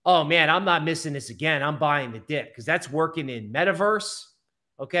 oh, man, I'm not missing this again. I'm buying the dip, because that's working in metaverse,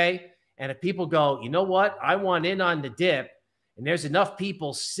 okay? And if people go, you know what? I want in on the dip, and there's enough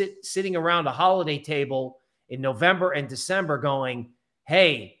people sitting around a holiday table in November and December going,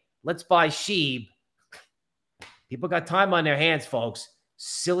 hey, let's buy SHIB. People got time on their hands, folks.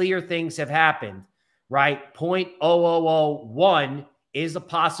 Sillier things have happened, right? 0.0001 is a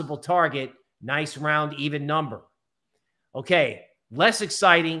possible target. Nice round even number. Okay, less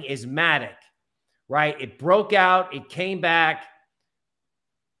exciting is Matic, right? It broke out. It came back.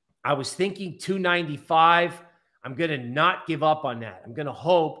 I was thinking 295. I'm going to not give up on that. I'm going to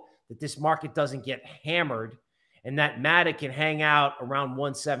hope that this market doesn't get hammered and that Matic can hang out around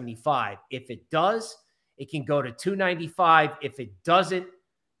 175. If it does, it can go to 295. If it doesn't,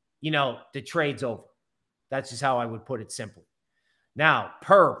 you know, the trade's over. That's just how I would put it simply. Now,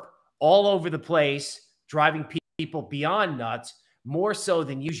 perp all over the place, driving people beyond nuts, more so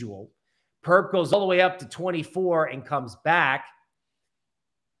than usual. Perp goes all the way up to 24 and comes back.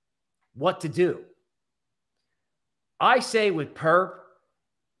 What to do? I say with perp,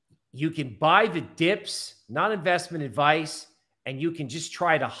 you can buy the dips, not investment advice, and you can just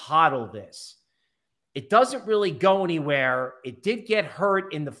try to hodl this. It doesn't really go anywhere. It did get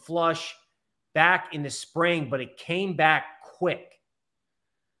hurt in the flush back in the spring, but it came back quick.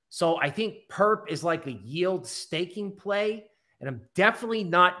 So I think perp is like a yield staking play And I'm definitely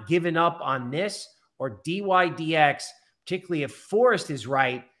not giving up on this or DYDX, particularly if Forrest is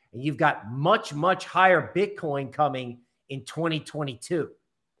right and you've got much, much higher Bitcoin coming in 2022.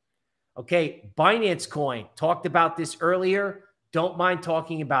 Okay, Binance Coin, talked about this earlier. Don't mind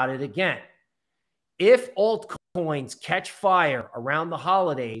talking about it again. If altcoins catch fire around the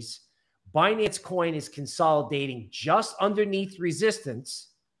holidays, Binance Coin is consolidating just underneath resistance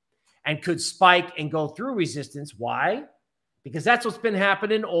and could spike and go through resistance. Why? Because that's what's been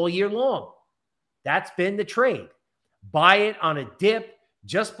happening all year long. That's been the trade. Buy it on a dip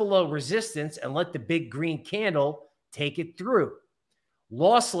just below resistance and let the big green candle take it through.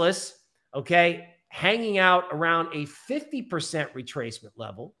 Lossless, okay, hanging out around a 50% retracement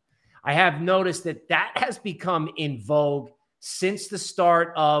level. I have noticed that that has become in vogue since the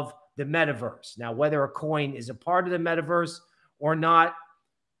start of the metaverse. Now, whether a coin is a part of the metaverse or not,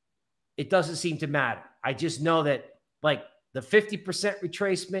 it doesn't seem to matter. I just know that like the 50%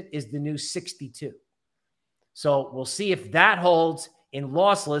 retracement is the new 62. So we'll see if that holds in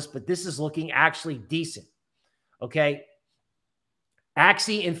lossless, but this is looking actually decent. Okay.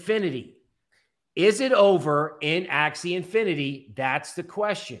 Axie Infinity. Is it over in Axie Infinity? That's the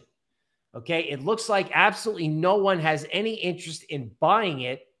question. Okay. It looks like absolutely no one has any interest in buying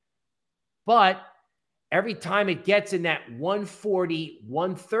it, but every time it gets in that 140,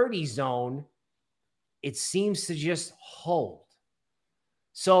 130 zone, it seems to just hold.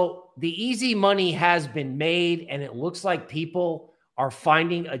 So the easy money has been made, and it looks like people are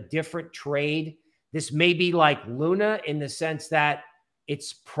finding a different trade. This may be like Luna in the sense that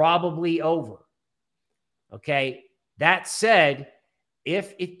it's probably over. Okay. That said,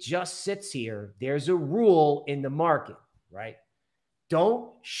 if it just sits here, there's a rule in the market, right?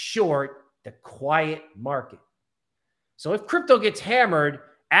 Don't short the quiet market. So if crypto gets hammered,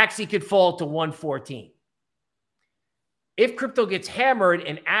 Axie could fall to 114. If crypto gets hammered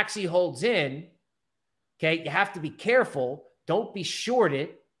and Axie holds in, okay, you have to be careful. Don't be shorted,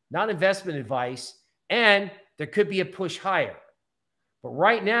 not investment advice, and there could be a push higher. But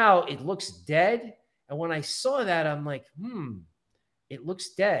right now, it looks dead. And when I saw that, I'm like, it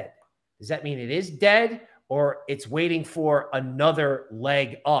looks dead. Does that mean it is dead or it's waiting for another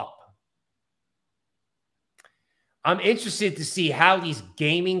leg up? I'm interested to see how these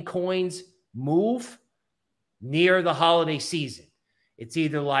gaming coins move near the holiday season. It's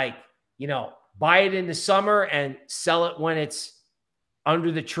either like, you know, buy it in the summer and sell it when it's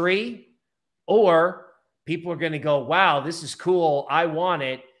under the tree, or people are going to go, wow, this is cool, I want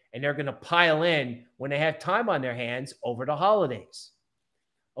it, and they're going to pile in when they have time on their hands over the holidays.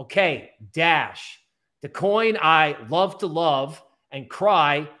 Okay, Dash, the coin I love to love and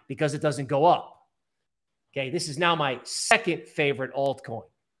cry because it doesn't go up. Okay, this is now my second favorite altcoin.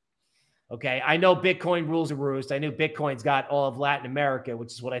 Okay, I know Bitcoin rules a roost. I knew Bitcoin's got all of Latin America,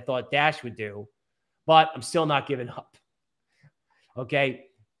 which is what I thought Dash would do, but I'm still not giving up. Okay,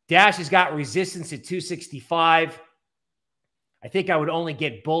 Dash has got resistance at 265. I think I would only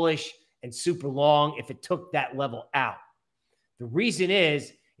get bullish and super long if it took that level out. The reason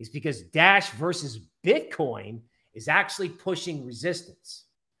is because Dash versus Bitcoin is actually pushing resistance.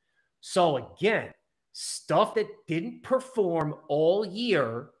 So again, stuff that didn't perform all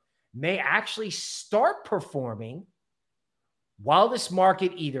year may actually start performing while this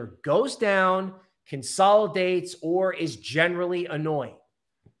market either goes down, consolidates, or is generally annoying.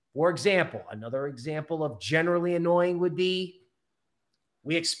 For example, another example of generally annoying would be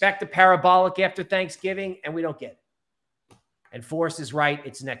we expect a parabolic after Thanksgiving and we don't get it. And Forrest is right,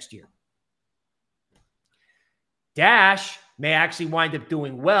 it's next year. Dash may actually wind up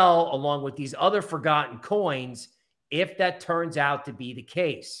doing well along with these other forgotten coins if that turns out to be the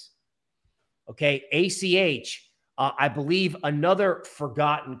case. Okay, ACH, I believe another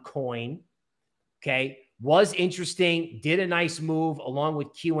forgotten coin, okay, was interesting, did a nice move along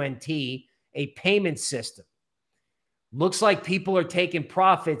with QNT, a payment system. Looks like people are taking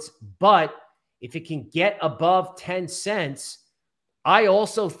profits, but if it can get above 10 cents, I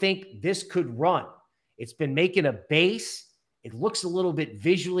also think this could run. It's been making a base. It looks a little bit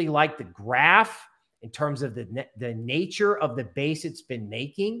visually like the graph in terms of the nature of the base it's been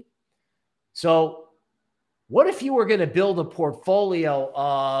making. So what if you were going to build a portfolio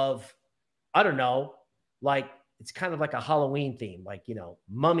of, I don't know, like it's kind of like a Halloween theme, like, you know,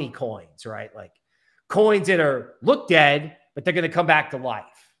 mummy coins, right? Like coins that look dead, but they're going to come back to life.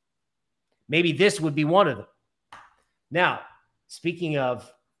 Maybe this would be one of them. Now, speaking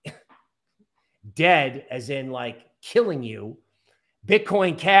of dead, as in like killing you,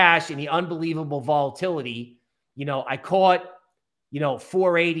 Bitcoin Cash and the unbelievable volatility, you know, I caught, you know,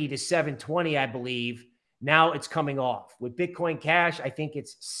 480 to 720, I believe. Now it's coming off. With Bitcoin Cash, I think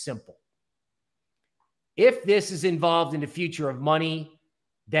it's simple. If this is involved in the future of money,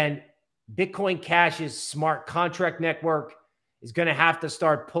 then Bitcoin Cash's smart contract network is going to have to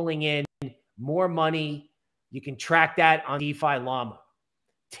start pulling in more money. You can track that on DeFi Llama.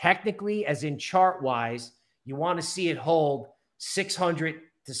 Technically, as in chart-wise, you want to see it hold 600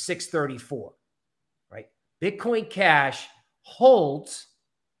 to 634, right? Bitcoin Cash holds.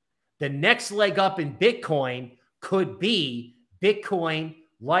 The next leg up in Bitcoin could be Bitcoin,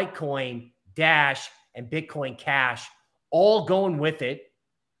 Litecoin, Dash, and Bitcoin Cash all going with it.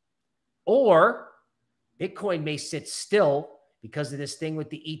 Or Bitcoin may sit still because of this thing with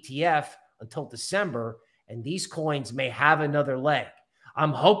the ETF until December, and these coins may have another leg.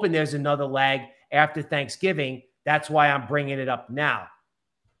 I'm hoping there's another leg after Thanksgiving. That's why I'm bringing it up now.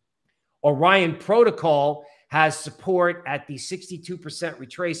 Orion Protocol has support at the 62%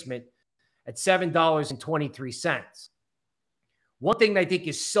 retracement at $7.23. One thing that I think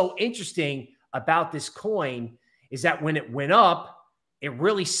is so interesting about this coin is that when it went up, it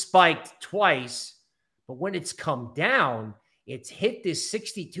really spiked twice, but when it's come down, it's hit this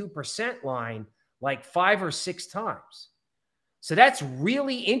 62% line like 5 or 6 times. So that's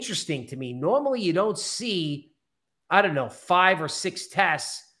really interesting to me. Normally, you don't see, I don't know, 5 or 6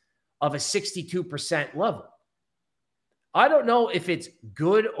 tests of a 62% level. I don't know if it's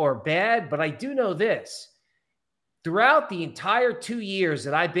good or bad, but I do know this. Throughout the entire 2 years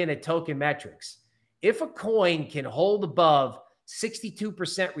that I've been at Token Metrics, if a coin can hold above 62%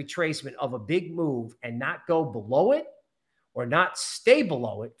 retracement of a big move and not go below it or not stay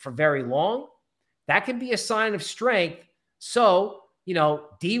below it for very long, that can be a sign of strength. So, you know,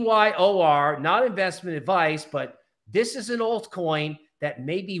 DYOR, not investment advice, but this is an altcoin that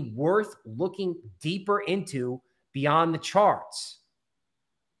may be worth looking deeper into beyond the charts.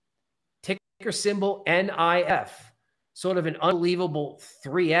 Ticker symbol NIF, sort of an unbelievable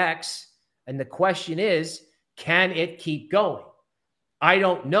 3x. And the question is, can it keep going? I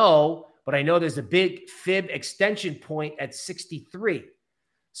don't know, but I know there's a big fib extension point at 63.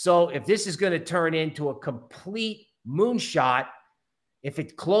 So if this is going to turn into a complete moonshot, if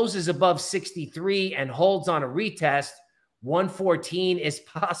it closes above 63 and holds on a retest, 114 is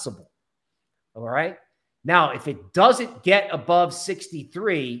possible. All right. Now, if it doesn't get above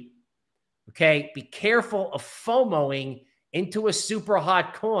 63, okay, be careful of FOMOing into a super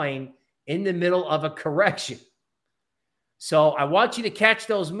hot coin in the middle of a correction. So I want you to catch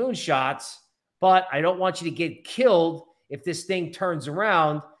those moonshots, but I don't want you to get killed if this thing turns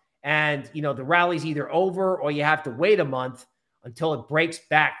around and, you know, the rally's either over or you have to wait a month until it breaks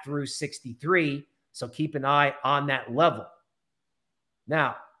back through 63. So keep an eye on that level.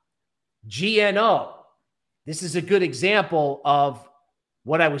 Now, GNO. This is a good example of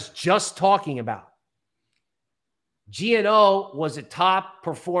what I was just talking about. GNO was a top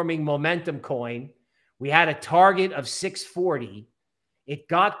performing momentum coin. We had a target of 640. It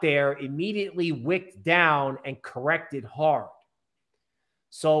got there, immediately wicked down and corrected hard.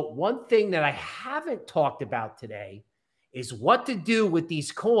 So one thing that I haven't talked about today is what to do with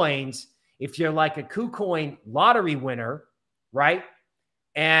these coins if you're like a KuCoin lottery winner, right?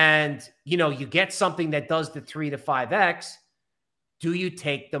 And, you know, you get something that does the 3 to 5x. Do you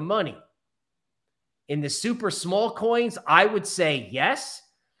take the money? In the super small coins, I would say yes,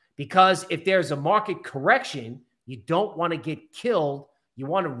 because if there's a market correction, you don't want to get killed. You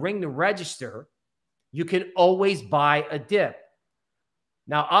want to ring the register. You can always buy a dip.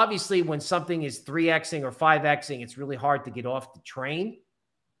 Now, obviously, when something is 3xing or 5xing, it's really hard to get off the train.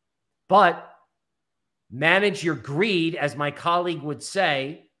 But manage your greed, as my colleague would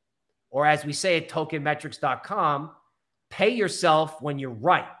say, or as we say at tokenmetrics.com, pay yourself when you're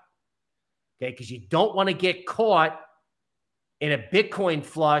right. Okay, because you don't want to get caught in a Bitcoin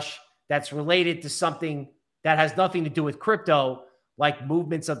flush that's related to something that has nothing to do with crypto, like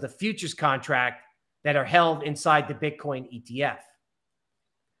movements of the futures contract that are held inside the Bitcoin ETF.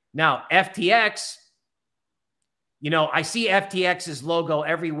 Now, FTX, you know, I see FTX's logo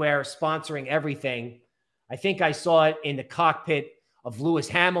everywhere, sponsoring everything. I think I saw it in the cockpit of Lewis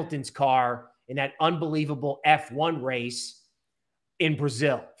Hamilton's car in that unbelievable F1 race in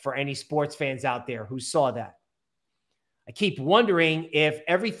Brazil, for any sports fans out there who saw that. I keep wondering if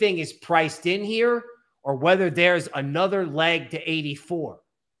everything is priced in here or whether there's another leg to 84.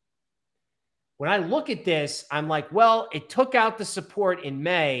 When I look at this, I'm like, well, it took out the support in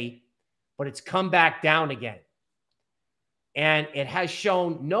May, but it's come back down again. And it has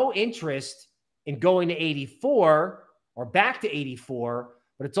shown no interest in going to 84 or back to 84,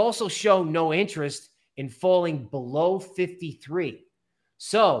 but it's also shown no interest in falling below 53.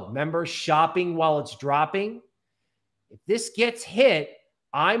 So remember, shopping while it's dropping. If this gets hit,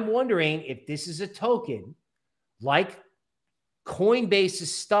 I'm wondering if this is a token like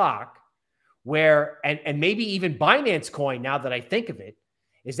Coinbase's stock, where, and maybe even Binance Coin, now that I think of it,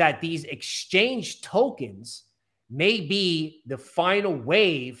 is that these exchange tokens may be the final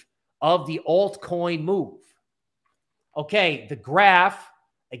wave of the altcoin move. Okay, the graph,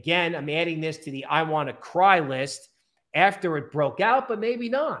 again, I'm adding this to the I want to cry list after it broke out, but maybe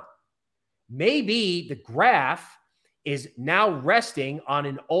not. Maybe the graph is now resting on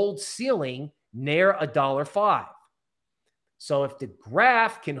an old ceiling near $1.05. So if the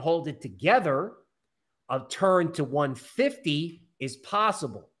graph can hold it together, a turn to 150 is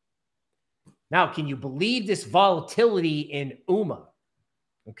possible. Now, can you believe this volatility in UMA?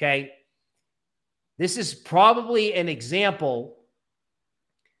 Okay. This is probably an example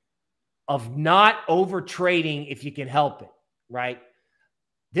of not over trading if you can help it, right?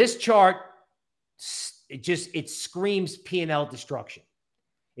 This chart, it screams P&L destruction.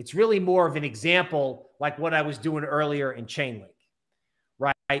 It's really more of an example like what I was doing earlier in Chainlink,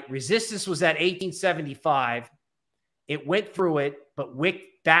 right? Resistance was at 1875. It went through it, but wicked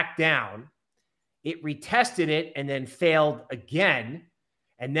back down. It retested it and then failed again.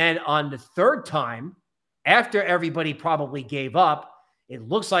 And then on the third time, after everybody probably gave up, it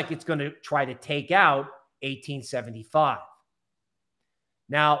looks like it's going to try to take out 1875.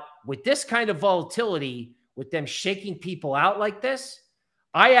 Now, with this kind of volatility, with them shaking people out like this,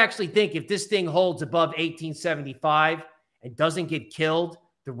 I actually think if this thing holds above 1875 and doesn't get killed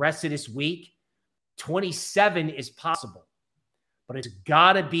the rest of this week, 27 is possible. But it's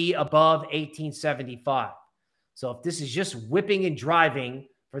got to be above 1875. So if this is just whipping and driving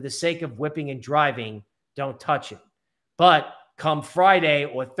for the sake of whipping and driving, don't touch it. But come Friday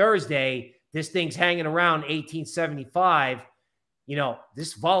or Thursday, this thing's hanging around 1875. You know,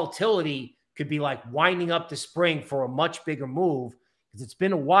 this volatility could be like winding up the spring for a much bigger move, because it's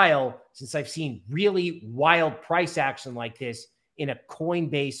been a while since I've seen really wild price action like this in a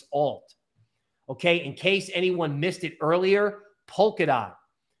Coinbase alt. Okay, in case anyone missed it earlier, Polkadot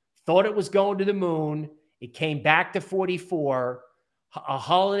thought it was going to the moon. It came back to 44. A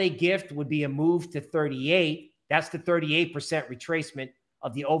holiday gift would be a move to 38. That's the 38% retracement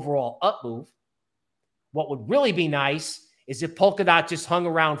of the overall up move. What would really be nice is if Polkadot just hung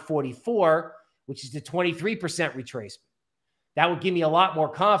around 44, which is the 23% retracement. That would give me a lot more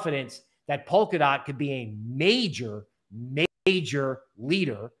confidence that Polkadot could be a major, major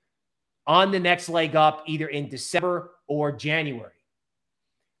leader on the next leg up, either in December or January.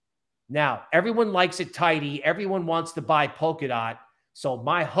 Now, everyone likes it tidy. Everyone wants to buy Polkadot. So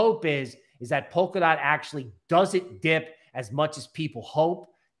my hope is that Polkadot actually doesn't dip as much as people hope,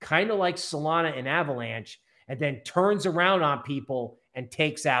 kind of like Solana and Avalanche, and then turns around on people and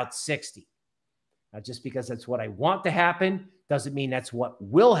takes out 60. Now, just because that's what I want to happen doesn't mean that's what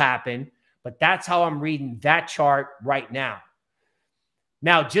will happen, but that's how I'm reading that chart right now.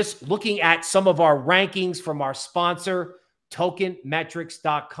 Now, just looking at some of our rankings from our sponsor,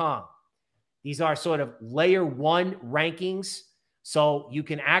 tokenmetrics.com. These are sort of layer one rankings, so you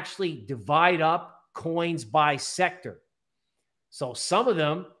can actually divide up coins by sector. So some of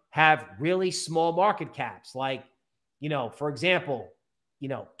them have really small market caps, like, you know, for example, you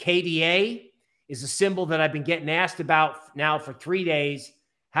know, KDA is a symbol that I've been getting asked about now for 3 days,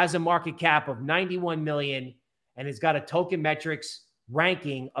 has a market cap of 91 million, and it's got a Token Metrics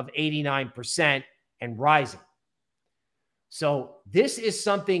ranking of 89% and rising. So this is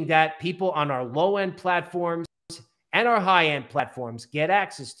something that people on our low-end platforms and our high-end platforms get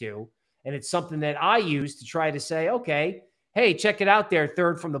access to, and it's something that I use to try to say, okay, hey, check it out there,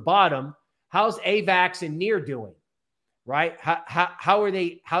 third from the bottom. How's AVAX and NEAR doing, right? How are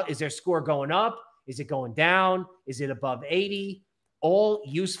they? How is their score going up? Is it going down? Is it above 80? All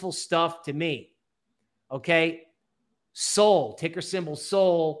useful stuff to me. Okay. SOL, ticker symbol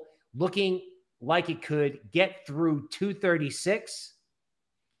SOL, looking like it could get through 236.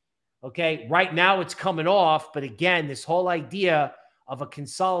 Okay. Right now it's coming off. But again, this whole idea of a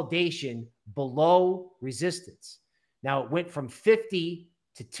consolidation below resistance. Now it went from 50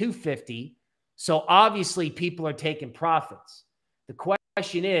 to 250. So obviously people are taking profits. The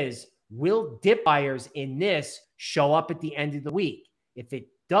question is, will dip buyers in this show up at the end of the week? If it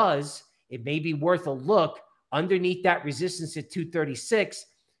does, it may be worth a look underneath that resistance at 236,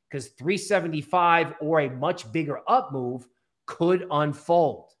 because 375 or a much bigger up move could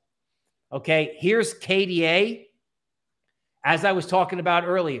unfold. Okay, here's KDA. As I was talking about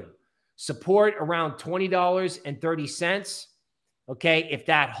earlier, support around $20.30. Okay, if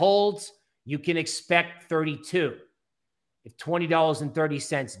that holds, you can expect 32. If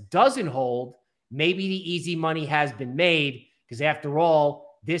 $20.30 doesn't hold, maybe the easy money has been made because after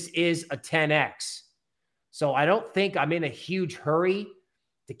all, this is a 10x. So I don't think I'm in a huge hurry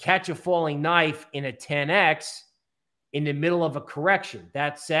to catch a falling knife in a 10x in the middle of a correction.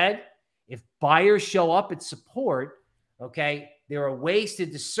 That said, if buyers show up at support, okay, there are ways to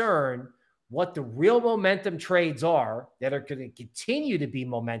discern what the real momentum trades are that are going to continue to be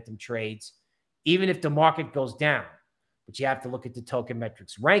momentum trades, even if the market goes down. But you have to look at the Token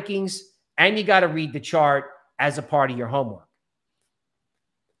Metrics rankings, and you got to read the chart as a part of your homework.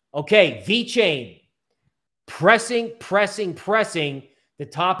 Okay, VeChain, pressing the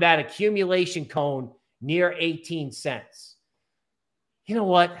top of that accumulation cone near 18 cents. You know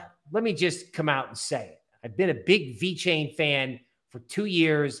what? Let me just come out and say it. I've been a big VeChain fan for 2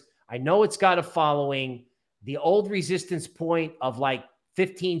 years. I know it's got a following. The old resistance point of like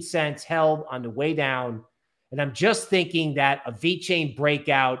 15 cents held on the way down. And I'm just thinking that a VeChain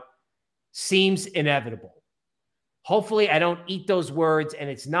breakout seems inevitable. Hopefully I don't eat those words and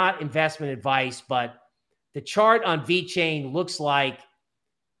it's not investment advice, but the chart on VeChain looks like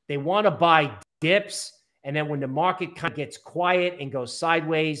they want to buy dips. And then when the market kind of gets quiet and goes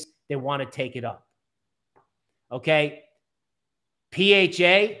sideways, they want to take it up. Okay.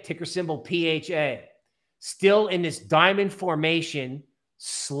 PHA, ticker symbol PHA, still in this diamond formation,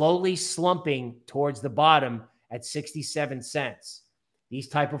 slowly slumping towards the bottom at 67 cents. These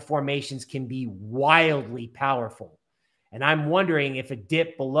type of formations can be wildly powerful. And I'm wondering if a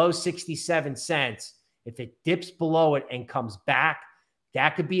dip below 67 cents, if it dips below it and comes back,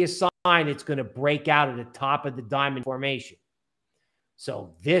 that could be a sign it's going to break out at the top of the diamond formation.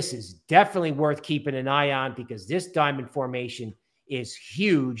 So this is definitely worth keeping an eye on because this diamond formation is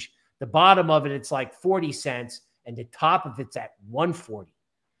huge. The bottom of it, it's like 40 cents, and the top of it's at 140.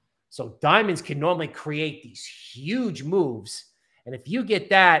 So diamonds can normally create these huge moves. And if you get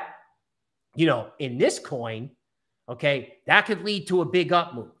that, you know, in this coin, okay, that could lead to a big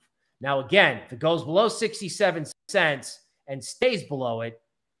up move. Now, again, if it goes below 67 cents and stays below it,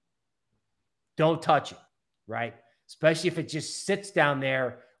 don't touch it, right? Especially if it just sits down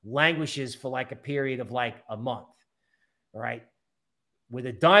there, languishes for like a period of like a month, all right? With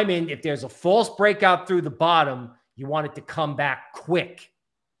a diamond, if there's a false breakout through the bottom, you want it to come back quick.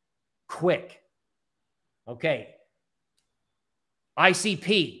 Okay.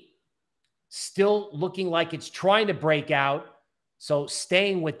 ICP, still looking like it's trying to break out. So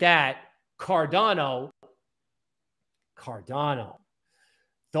staying with that, Cardano,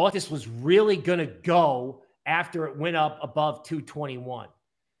 thought this was really going to go after it went up above 221.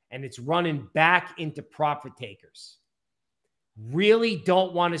 And it's running back into profit takers. Really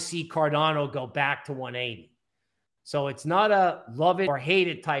don't want to see Cardano go back to 180. So it's not a love it or hate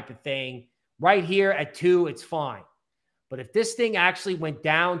it type of thing. Right here at 2, it's fine. But if this thing actually went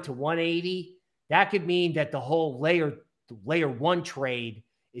down to 180, that could mean that the whole layer 1 trade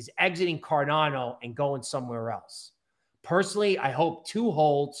is exiting Cardano and going somewhere else. Personally, I hope 2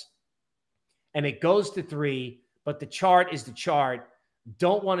 holds and it goes to 3, but the chart is the chart.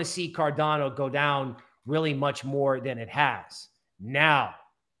 Don't want to see Cardano go down really much more than it has. Now,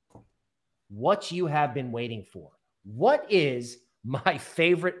 what you have been waiting for. What is my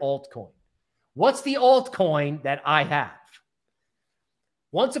favorite altcoin? What's the altcoin that I have?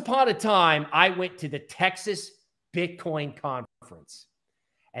 Once upon a time, I went to the Texas Bitcoin Conference,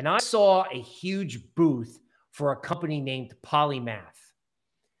 and I saw a huge booth for a company named Polymath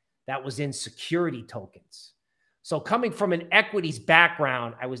that was in security tokens. So coming from an equities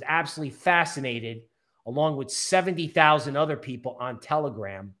background, I was absolutely fascinated, along with 70,000 other people on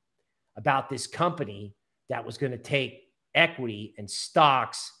Telegram, about this company that was going to take equity and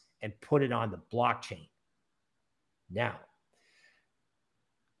stocks and put it on the blockchain. Now,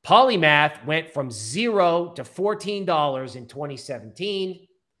 Polymath went from $0 to $14 in 2017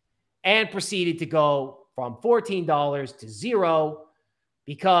 and proceeded to go from $14 to 0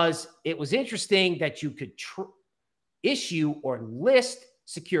 because it was interesting that you could issue or list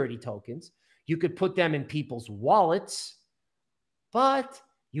security tokens. You could put them in people's wallets, but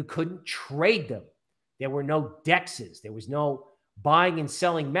you couldn't trade them. There were no DEXs. There was no buying and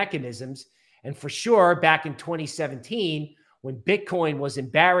selling mechanisms. And for sure, back in 2017, when Bitcoin was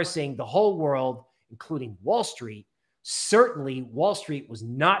embarrassing the whole world, including Wall Street, certainly Wall Street was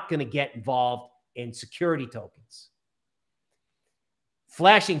not going to get involved in security tokens.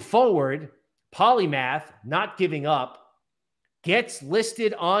 Flashing forward, Polymath, not giving up, gets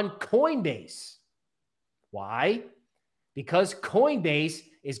listed on Coinbase. Why? Because Coinbase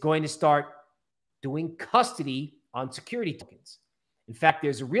is going to start doing custody on security tokens. In fact,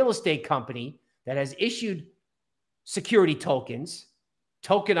 there's a real estate company that has issued security tokens,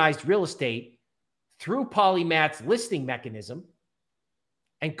 tokenized real estate, through Polymath's listing mechanism,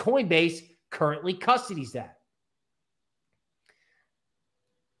 and Coinbase currently custodies that.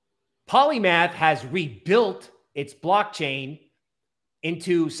 Polymath has rebuilt its blockchain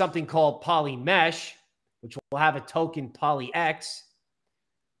into something called Polymesh, which will have a token PolyX.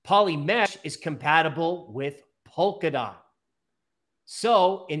 Polymesh is compatible with Polkadot.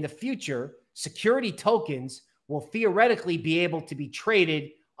 So in the future, security tokens will theoretically be able to be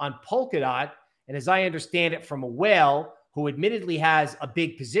traded on Polkadot. And as I understand it from a whale who admittedly has a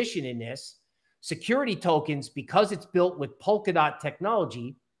big position in this, security tokens, because it's built with Polkadot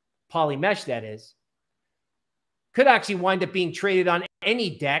technology, Polymesh that is, could actually wind up being traded on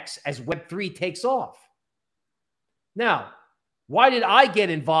any DEX as Web3 takes off. Now, why did I get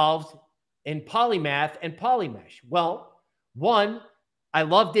involved in Polymath and Polymesh? Well, one, I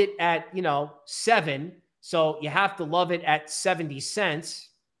loved it at, 7. So you have to love it at 70 cents.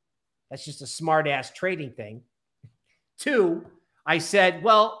 That's just a smart ass trading thing. 2, I said,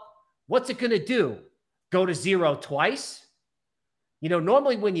 well, what's it going to do? Go to zero twice?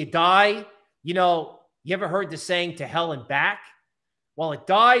 Normally when you die, you ever heard the saying to hell and back? Well, it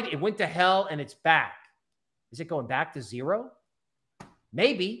died, it went to hell, and it's back. Is it going back to zero?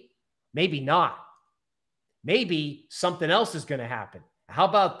 Maybe, maybe not. Maybe something else is going to happen. How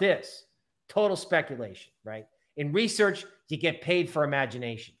about this? Total speculation, right? In research, you get paid for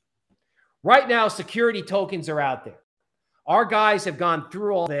imagination. Right now, security tokens are out there. Our guys have gone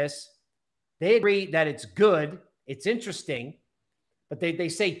through all this. They agree that it's good, it's interesting, but they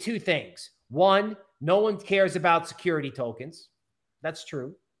say 2 things. 1, no one cares about security tokens. That's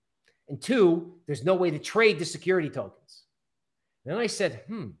true. And 2, there's no way to trade the security tokens. Then I said,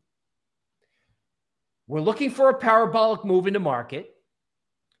 we're looking for a parabolic move in the market.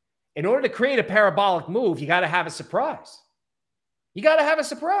 In order to create a parabolic move, you got to have a surprise. You got to have a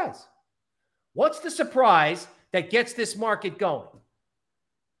surprise. What's the surprise that gets this market going?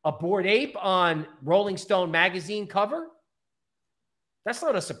 A Bored Ape on Rolling Stone magazine cover? That's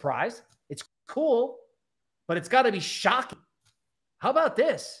not a surprise. It's cool, but it's got to be shocking. How about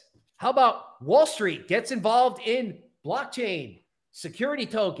this? How about Wall Street gets involved in blockchain, security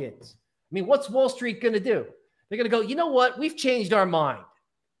tokens? I mean, what's Wall Street going to do? They're going to go, you know what? We've changed our mind.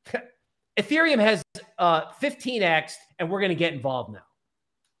 Ethereum has 15x, and we're going to get involved now.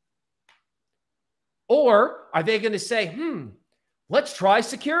 Or are they going to say, let's try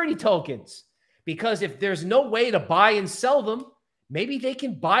security tokens? Because if there's no way to buy and sell them, maybe they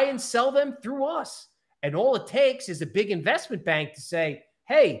can buy and sell them through us. And all it takes is a big investment bank to say,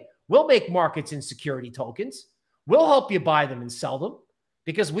 hey, we'll make markets in security tokens. We'll help you buy them and sell them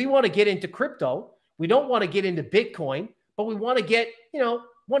because we want to get into crypto. We don't want to get into Bitcoin, but we want to get,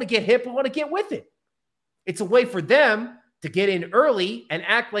 want to get hip and want to get with it. It's a way for them to get in early and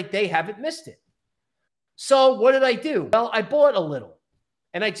act like they haven't missed it. So what did I do? Well, I bought a little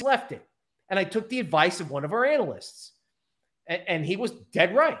and I just left it. And I took the advice of one of our analysts. And he was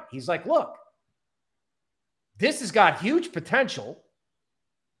dead right. He's like, look, this has got huge potential.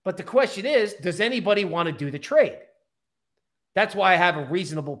 But the question is, does anybody want to do the trade? That's why I have a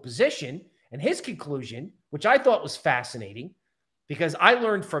reasonable position. And his conclusion, which I thought was fascinating, because I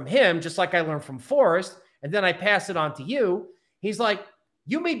learned from him, just like I learned from Forrest, and then I pass it on to you. He's like,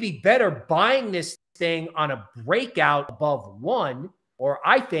 you may be better buying this thing on a breakout above 1, or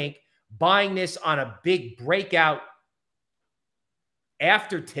I think buying this on a big breakout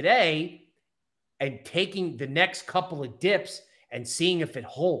after today and taking the next couple of dips and seeing if it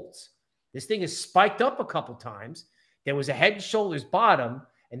holds. This thing has spiked up a couple times. There was a head and shoulders bottom.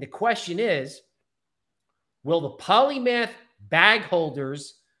 And the question is, will the Polymath bag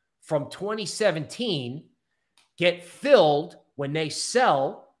holders from 2017 get filled when they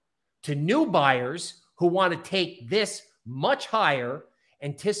sell to new buyers who want to take this much higher,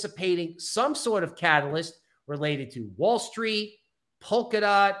 anticipating some sort of catalyst related to Wall Street,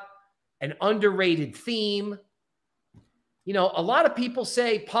 Polkadot, an underrated theme? A lot of people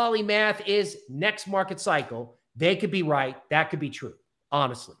say Polymath is next market cycle. They could be right. That could be true,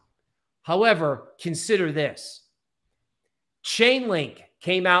 honestly. However, consider this. Chainlink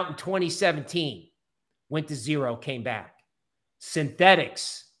came out in 2017, went to zero, came back.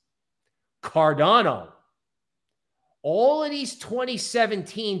 Synthetics, Cardano, all of these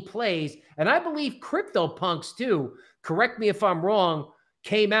 2017 plays, and I believe CryptoPunks too, correct me if I'm wrong,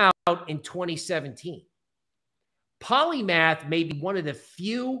 came out in 2017. Polymath may be one of the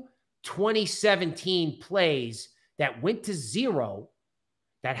few 2017 plays that went to zero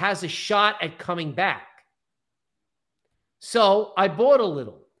that has a shot at coming back. So I bought a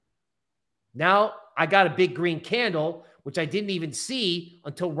little. Now I got a big green candle, which I didn't even see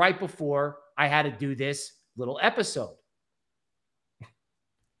until right before I had to do this little episode.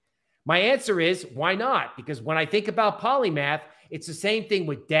 My answer is, why not? Because when I think about polymath, it's the same thing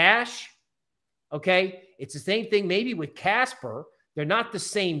with Dash, okay? It's the same thing maybe with Casper. They're not the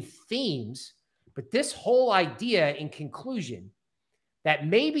same themes, but this whole idea in conclusion that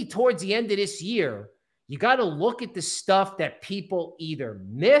maybe towards the end of this year, you got to look at the stuff that people either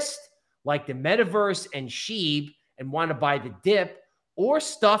missed, like the metaverse and SHIB, and want to buy the dip, or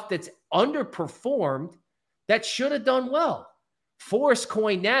stuff that's underperformed that should have done well. Forrest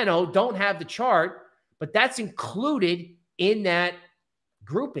Coin Nano don't have the chart, but that's included in that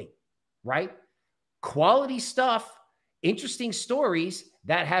grouping, right? Quality stuff, interesting stories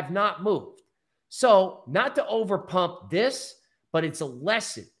that have not moved. So not to overpump this, but it's a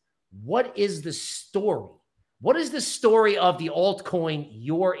lesson. What is the story? What is the story of the altcoin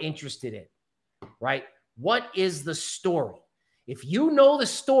you're interested in, right? What is the story? If you know the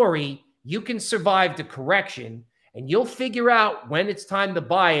story, you can survive the correction, and you'll figure out when it's time to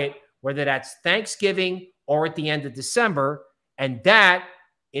buy it, whether that's Thanksgiving or at the end of December, and that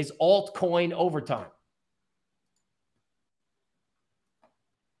is altcoin overtime.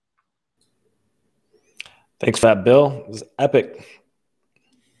 Thanks for that, Bill. It was epic.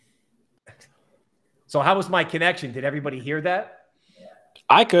 So how was my connection? Did everybody hear that?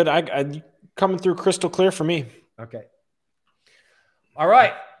 I could. I coming through crystal clear for me. Okay. All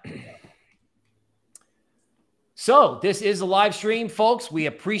right. So this is a live stream, folks. We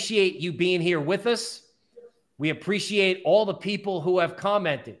appreciate you being here with us. We appreciate all the people who have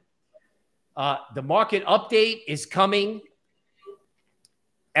commented. The market update is coming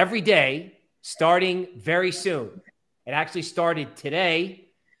every day, starting very soon. It actually started today,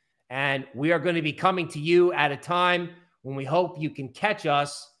 and we are going to be coming to you at a time when we hope you can catch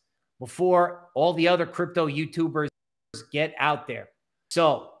us before all the other crypto YouTubers get out there.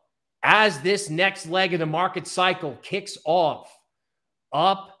 So as this next leg of the market cycle kicks off,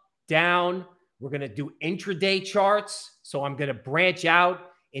 up, down, we're going to do intraday charts. So I'm going to branch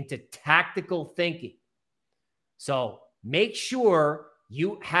out into tactical thinking. So make sure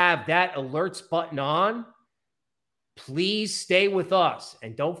you have that alerts button on. Please stay with us.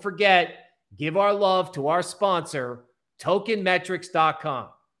 And don't forget, give our love to our sponsor, tokenmetrics.com.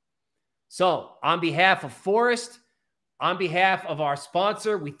 So on behalf of Forrest, on behalf of our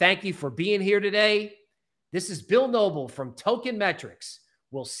sponsor, we thank you for being here today. This is Bill Noble from Token Metrics.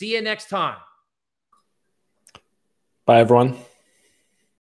 We'll see you next time. Bye, everyone.